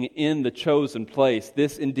king in the chosen place.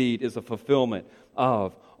 This indeed is a fulfillment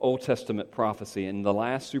of Old Testament prophecy. And the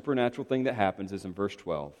last supernatural thing that happens is in verse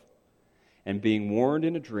 12. And being warned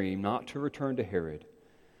in a dream not to return to Herod,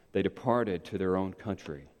 they departed to their own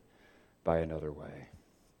country by another way.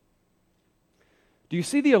 Do you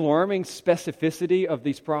see the alarming specificity of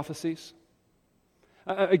these prophecies?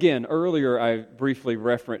 Again, earlier I briefly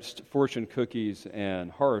referenced fortune cookies and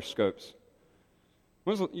horoscopes.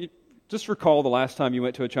 Just recall the last time you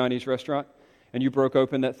went to a Chinese restaurant and you broke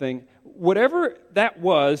open that thing. Whatever that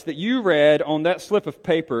was that you read on that slip of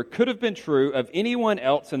paper could have been true of anyone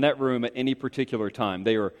else in that room at any particular time.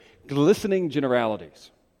 They are glistening generalities.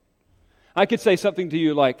 I could say something to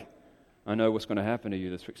you like, I know what's going to happen to you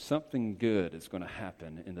this week. Something good is going to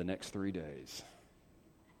happen in the next 3 days.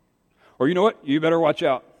 Or you know what? You better watch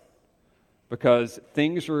out, because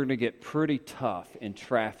things are going to get pretty tough in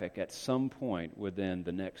traffic at some point within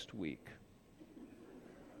the next week.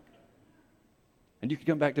 And you can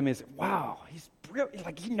come back to me and say, wow, he's brilliant.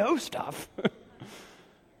 Like, he knows stuff.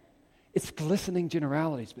 It's glistening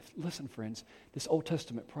generalities. But listen, friends, this Old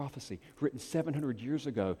Testament prophecy written 700 years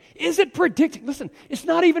ago, is it predicting? Listen, it's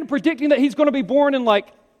not even predicting that he's going to be born in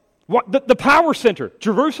the power center,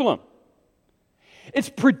 Jerusalem. It's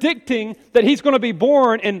predicting that he's going to be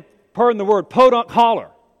born in, pardon the word, Podunk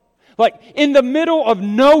Holler. Like in the middle of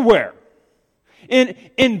nowhere,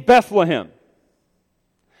 in Bethlehem.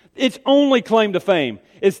 Its only claim to fame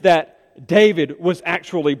is that David was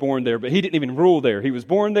actually born there, but he didn't even rule there. He was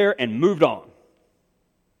born there and moved on.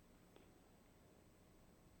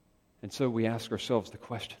 And so we ask ourselves the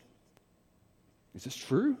question, is this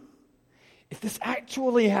true? If this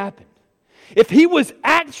actually happened, if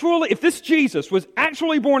this Jesus was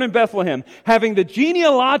actually born in Bethlehem, having the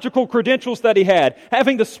genealogical credentials that he had,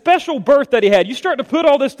 having the special birth that he had, you start to put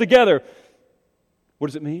all this together, what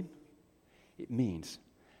does it mean? It means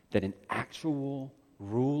that an actual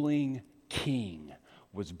ruling king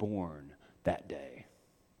was born that day.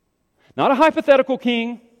 Not a hypothetical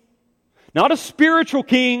king, not a spiritual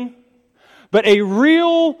king, but a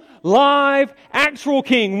real, live, actual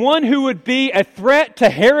king, one who would be a threat to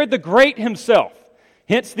Herod the Great himself.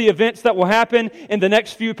 Hence the events that will happen in the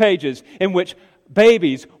next few pages, in which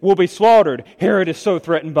babies will be slaughtered. Herod is so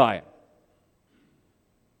threatened by it.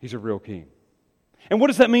 He's a real king. And what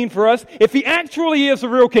does that mean for us? If he actually is a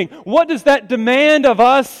real king, what does that demand of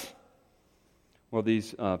us? Well,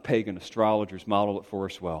 these pagan astrologers model it for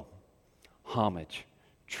us well. Homage,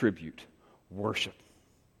 tribute, worship.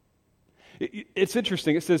 It's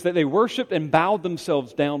interesting. It says that they worshiped and bowed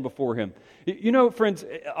themselves down before him. You know, friends,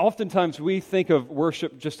 oftentimes we think of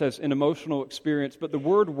worship just as an emotional experience, but the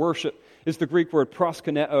word worship is the Greek word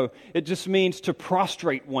proskuneo. It just means to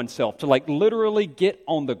prostrate oneself, to literally get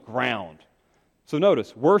on the ground. So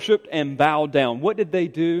notice, worshipped and bowed down. What did they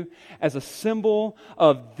do? As a symbol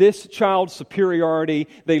of this child's superiority,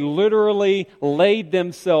 they literally laid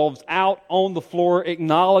themselves out on the floor,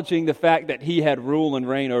 acknowledging the fact that he had rule and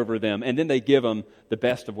reign over them. And then they give him the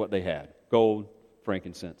best of what they had: gold,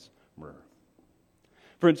 frankincense, myrrh.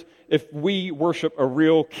 Friends, if we worship a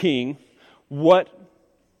real king, what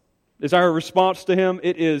is our response to him?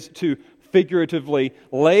 It is to figuratively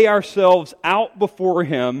lay ourselves out before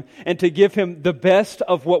him and to give him the best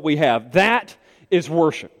of what we have. That is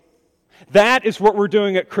worship. That is what we're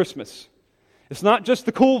doing at Christmas. It's not just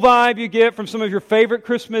the cool vibe you get from some of your favorite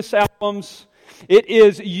Christmas albums. It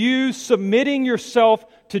is you submitting yourself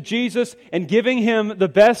to Jesus and giving him the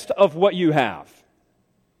best of what you have.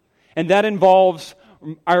 And that involves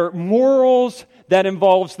our morals, that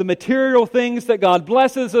involves the material things that God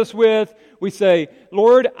blesses us with. We say,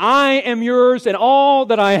 Lord, I am yours and all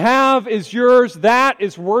that I have is yours. That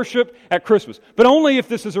is worship at Christmas. But only if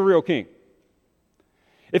this is a real king.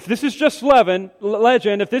 If this is just legend,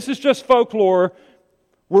 if this is just folklore,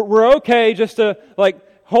 we're okay just to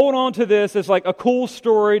hold on to this as a cool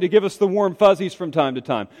story to give us the warm fuzzies from time to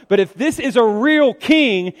time. But if this is a real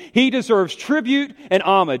king, he deserves tribute and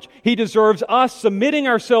homage. He deserves us submitting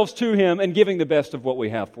ourselves to him and giving the best of what we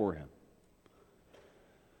have for him.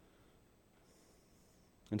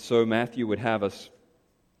 And so Matthew would have us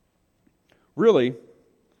really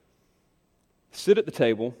sit at the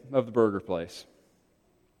table of the burger place.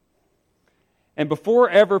 And before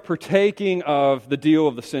ever partaking of the deal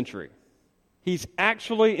of the century, he's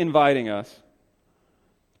actually inviting us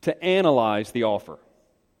to analyze the offer.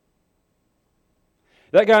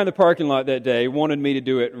 That guy in the parking lot that day wanted me to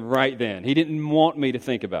do it right then. He didn't want me to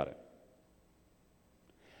think about it.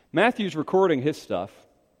 Matthew's recording his stuff.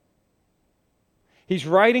 He's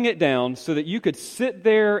writing it down so that you could sit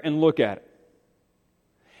there and look at it.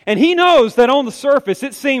 And he knows that on the surface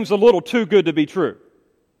it seems a little too good to be true.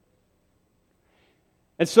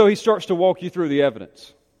 And so he starts to walk you through the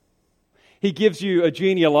evidence. He gives you a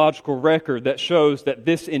genealogical record that shows that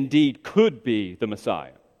this indeed could be the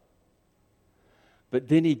Messiah. But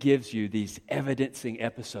then he gives you these evidencing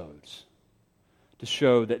episodes to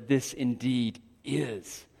show that this indeed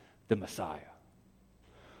is the Messiah.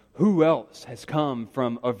 Who else has come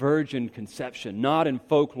from a virgin conception, not in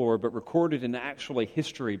folklore, but recorded in actually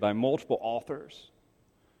history by multiple authors?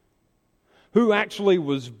 Who actually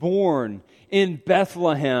was born in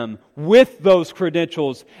Bethlehem with those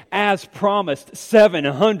credentials as promised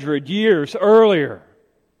 700 years earlier?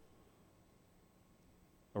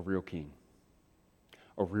 A real king,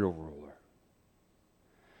 a real ruler.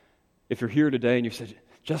 If you're here today and you said,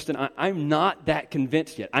 Justin, I'm not that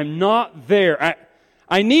convinced yet. I'm not there.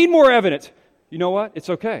 I need more evidence. You know what? It's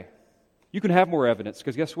okay. You can have more evidence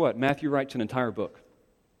because guess what? Matthew writes an entire book.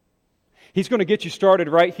 He's going to get you started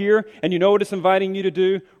right here, and you know what it's inviting you to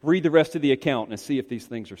do? Read the rest of the account and see if these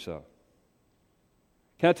things are so.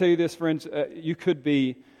 Can I tell you this, friends? You could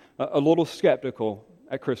be a little skeptical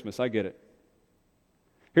at Christmas. I get it.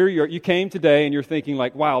 Here you came today and you're thinking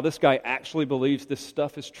like, wow, this guy actually believes this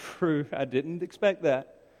stuff is true. I didn't expect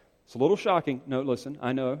that. It's a little shocking. No, listen,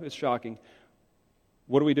 I know it's shocking.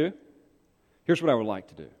 What do we do? Here's what I would like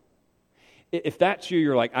to do. If that's you,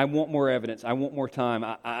 you're like, I want more evidence. I want more time.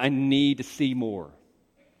 I need to see more.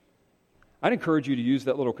 I'd encourage you to use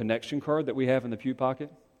that little connection card that we have in the pew pocket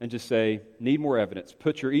and just say, need more evidence.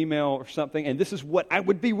 Put your email or something, and this is what I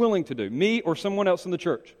would be willing to do. Me or someone else in the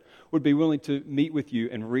church would be willing to meet with you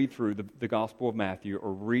and read through the Gospel of Matthew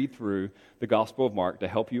or read through the Gospel of Mark to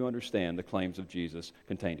help you understand the claims of Jesus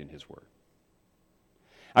contained in His Word.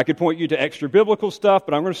 I could point you to extra biblical stuff,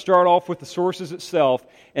 but I'm going to start off with the sources itself,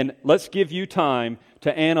 and let's give you time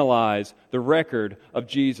to analyze the record of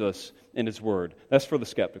Jesus in His Word. That's for the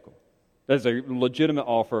skeptical. That's a legitimate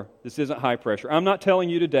offer. This isn't high pressure. I'm not telling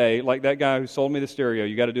you today, like that guy who sold me the stereo,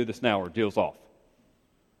 you got to do this now or deal's off.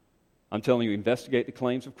 I'm telling you, investigate the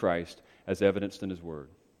claims of Christ as evidenced in His Word.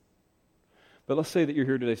 But let's say that you're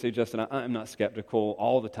here today, say, Justin, I'm not skeptical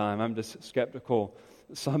all the time. I'm just skeptical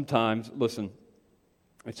sometimes. Listen,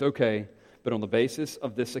 it's okay, but on the basis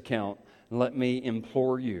of this account, let me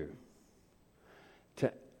implore you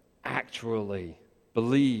to actually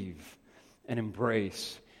believe and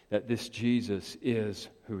embrace that this Jesus is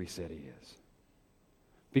who He said He is.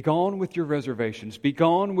 Be gone with your reservations. Be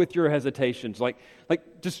gone with your hesitations. Like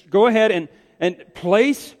just go ahead and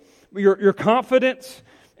place your confidence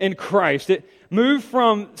in Christ. Move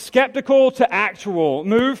from skeptical to actual.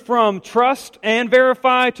 Move from trust and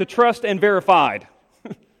verify to trust and verified.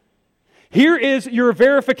 Here is your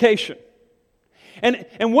verification.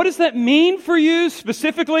 And what does that mean for you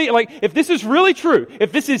specifically? Like, if this is really true,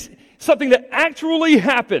 if this is something that actually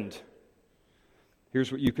happened,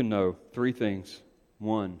 here's what you can know. 3 things.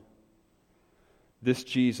 1, this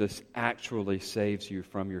Jesus actually saves you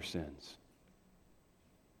from your sins.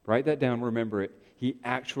 Write that down, remember it. He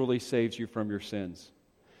actually saves you from your sins.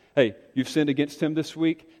 Hey, you've sinned against Him this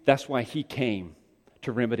week. That's why He came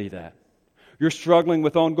to remedy that. You're struggling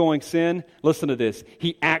with ongoing sin. Listen to this.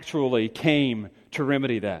 He actually came to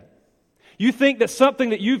remedy that. You think that something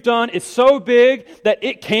that you've done is so big that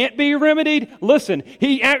it can't be remedied? Listen,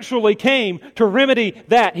 He actually came to remedy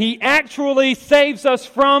that. He actually saves us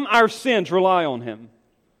from our sins. Rely on Him.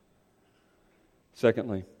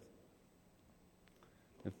 Secondly,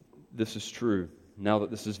 if this is true, now that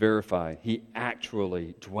this is verified, He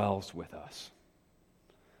actually dwells with us.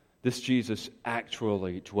 This Jesus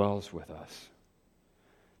actually dwells with us.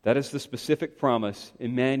 That is the specific promise,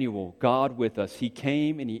 Emmanuel, God with us. He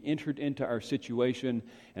came and He entered into our situation,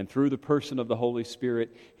 and through the person of the Holy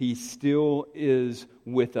Spirit, He still is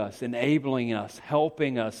with us, enabling us,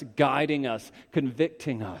 helping us, guiding us,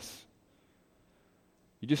 convicting us.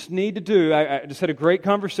 You just need to do, I just had a great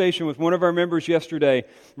conversation with one of our members yesterday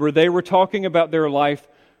where they were talking about their life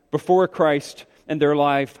before Christ and their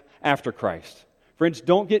life after Christ. Friends,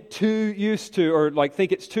 don't get too used to or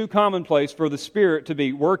think it's too commonplace for the Spirit to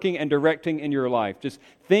be working and directing in your life. Just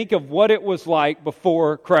think of what it was like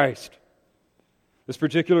before Christ. This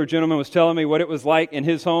particular gentleman was telling me what it was like in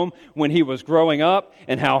his home when he was growing up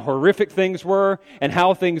and how horrific things were and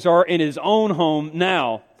how things are in his own home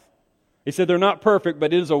now. He said they're not perfect,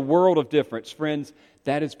 but it is a world of difference. Friends,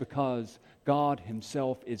 that is because God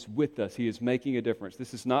Himself is with us. He is making a difference.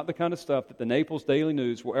 This is not the kind of stuff that the Naples Daily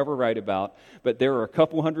News will ever write about, but there are a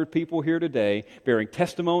couple hundred people here today bearing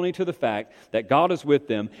testimony to the fact that God is with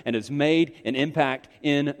them and has made an impact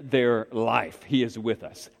in their life. He is with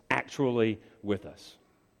us, actually with us.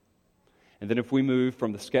 And then if we move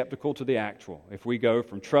from the skeptical to the actual, if we go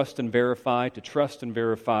from trust and verified to trust and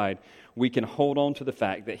verified, we can hold on to the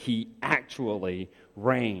fact that He actually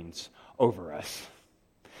reigns over us.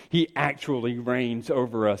 He actually reigns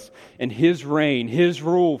over us. And His reign, His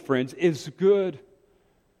rule, friends, is good.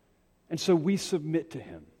 And so we submit to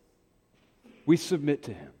Him. We submit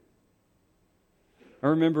to Him. I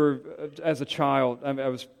remember as a child, I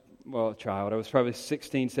was probably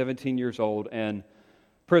 16, 17 years old, and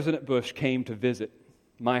President Bush came to visit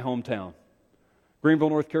my hometown. Greenville,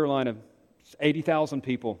 North Carolina, 80,000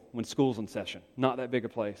 people when school's in session. Not that big a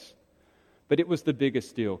place. But it was the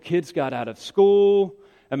biggest deal. Kids got out of school.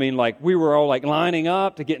 I mean, we were all lining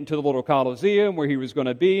up to get into the little Coliseum where he was going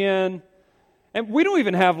to be in. And we don't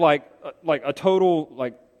even have a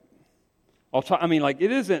total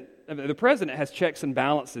It isn't, the president has checks and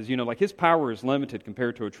balances, like his power is limited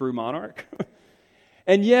compared to a true monarch.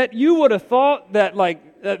 And yet you would have thought that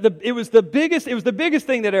it was the biggest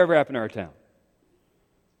thing that ever happened in our town.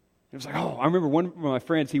 It was like, I remember one of my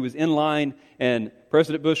friends, he was in line and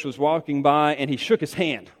President Bush was walking by and he shook his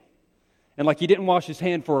hand. And he didn't wash his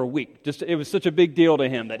hand for a week. It was such a big deal to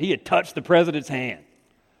him that he had touched the president's hand.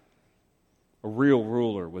 A real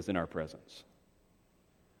ruler was in our presence.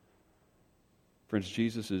 Friends,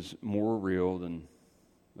 Jesus is more real than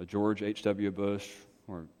a George H.W. Bush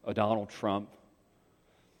or a Donald Trump.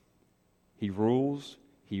 He rules,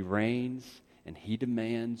 He reigns, and He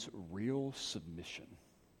demands real submission.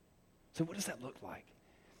 So what does that look like?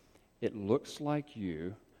 It looks like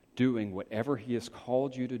you doing whatever He has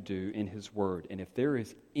called you to do in His Word. And if there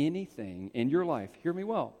is anything in your life, hear me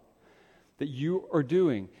well, that you are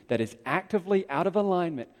doing that is actively out of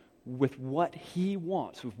alignment with what He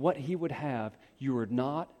wants, with what He would have, you are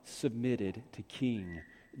not submitted to King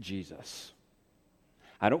Jesus.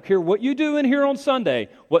 I don't care what you do in here on Sunday,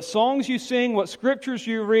 what songs you sing, what scriptures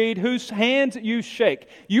you read, whose hands you shake.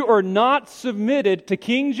 You are not submitted to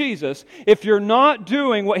King Jesus if you're not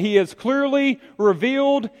doing what He has clearly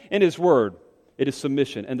revealed in His Word. It is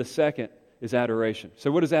submission. And the second is adoration.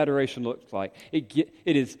 So what does adoration look like? It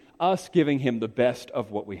is us giving Him the best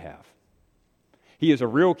of what we have. He is a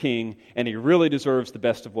real king, and He really deserves the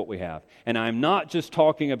best of what we have. And I'm not just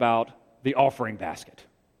talking about the offering basket.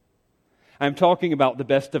 I'm talking about the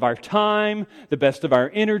best of our time, the best of our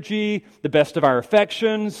energy, the best of our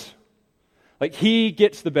affections. He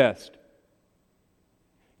gets the best.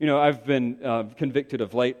 I've been convicted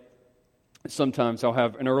of late. Sometimes I'll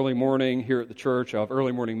have an early morning here at the church. I'll have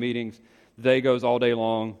early morning meetings. The day goes all day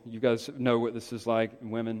long. You guys know what this is like.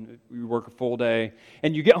 Women, we work a full day.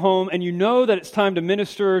 And you get home and you know that it's time to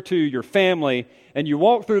minister to your family. And you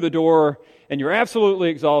walk through the door and you're absolutely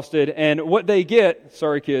exhausted. And what they get,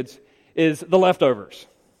 sorry kids, is the leftovers,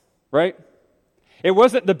 right? It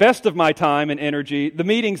wasn't the best of my time and energy. The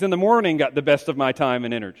meetings in the morning got the best of my time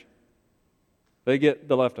and energy. They get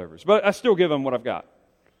the leftovers. But I still give them what I've got.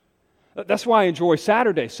 That's why I enjoy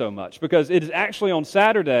Saturday so much, because it is actually on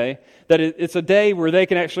Saturday that it's a day where they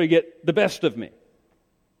can actually get the best of me.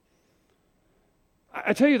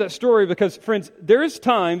 I tell you that story because, friends, there's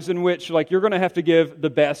times in which you're going to have to give the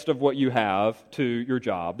best of what you have to your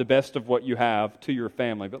job, the best of what you have to your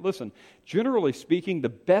family. But listen, generally speaking, the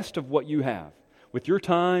best of what you have with your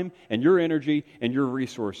time and your energy and your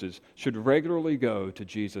resources should regularly go to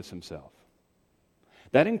Jesus Himself.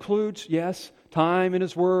 That includes, yes, time in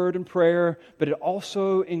His Word and prayer, but it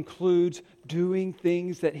also includes doing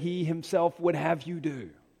things that He Himself would have you do.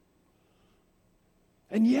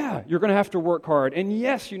 And yeah, you're going to have to work hard. And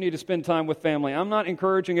yes, you need to spend time with family. I'm not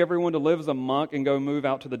encouraging everyone to live as a monk and go move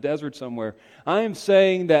out to the desert somewhere. I am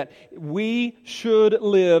saying that we should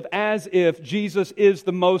live as if Jesus is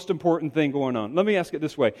the most important thing going on. Let me ask it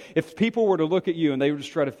this way. If people were to look at you and they would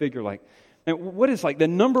just try to figure what is the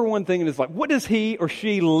number one thing is what does he or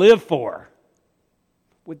she live for?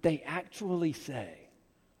 Would they actually say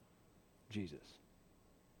Jesus?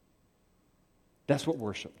 That's what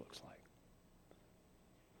worship looks like.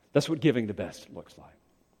 That's what giving the best looks like.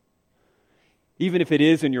 Even if it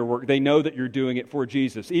is in your work, they know that you're doing it for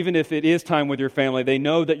Jesus. Even if it is time with your family, they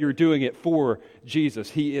know that you're doing it for Jesus.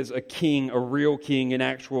 He is a king, a real king, an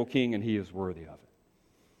actual king, and He is worthy of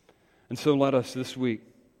it. And so let us this week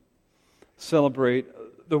celebrate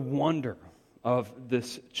the wonder of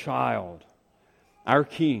this child, our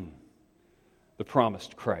King, the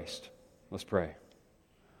promised Christ. Let's pray.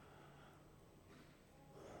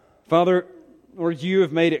 Father, Lord, You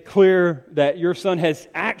have made it clear that Your Son has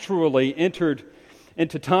actually entered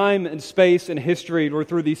into time and space and history, Lord,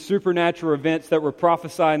 through these supernatural events that were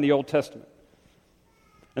prophesied in the Old Testament.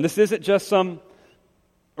 And this isn't just some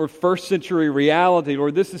first century reality,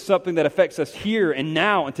 Lord. This is something that affects us here and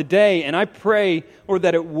now and today. And I pray, Lord,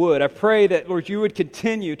 that it would. I pray that, Lord, You would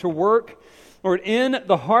continue to work, Lord, in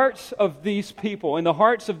the hearts of these people, in the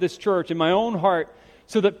hearts of this church, in my own heart,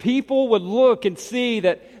 so that people would look and see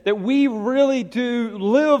that we really do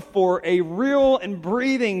live for a real and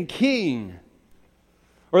breathing King.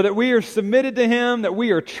 Or that we are submitted to Him, that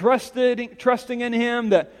we are trusting in Him,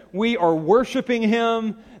 that we are worshiping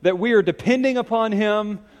Him, that we are depending upon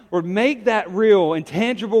Him. Or make that real in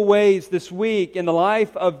tangible ways this week in the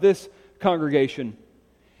life of this congregation.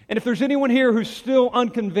 And if there's anyone here who's still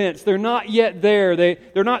unconvinced, they're not yet there,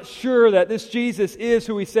 they're not sure that this Jesus is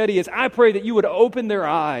who He said He is, I pray that You would open their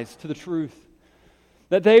eyes to the truth.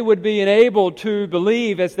 That they would be enabled to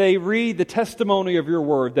believe as they read the testimony of your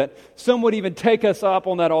word, that some would even take us up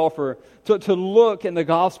on that offer to look in the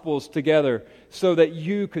Gospels together so that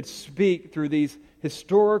you could speak through these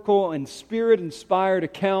historical and Spirit-inspired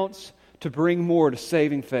accounts to bring more to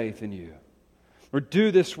saving faith in you. Lord,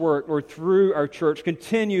 do this work, Lord, through our church.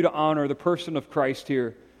 Continue to honor the person of Christ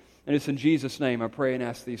here. And it's in Jesus' name I pray and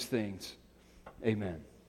ask these things. Amen.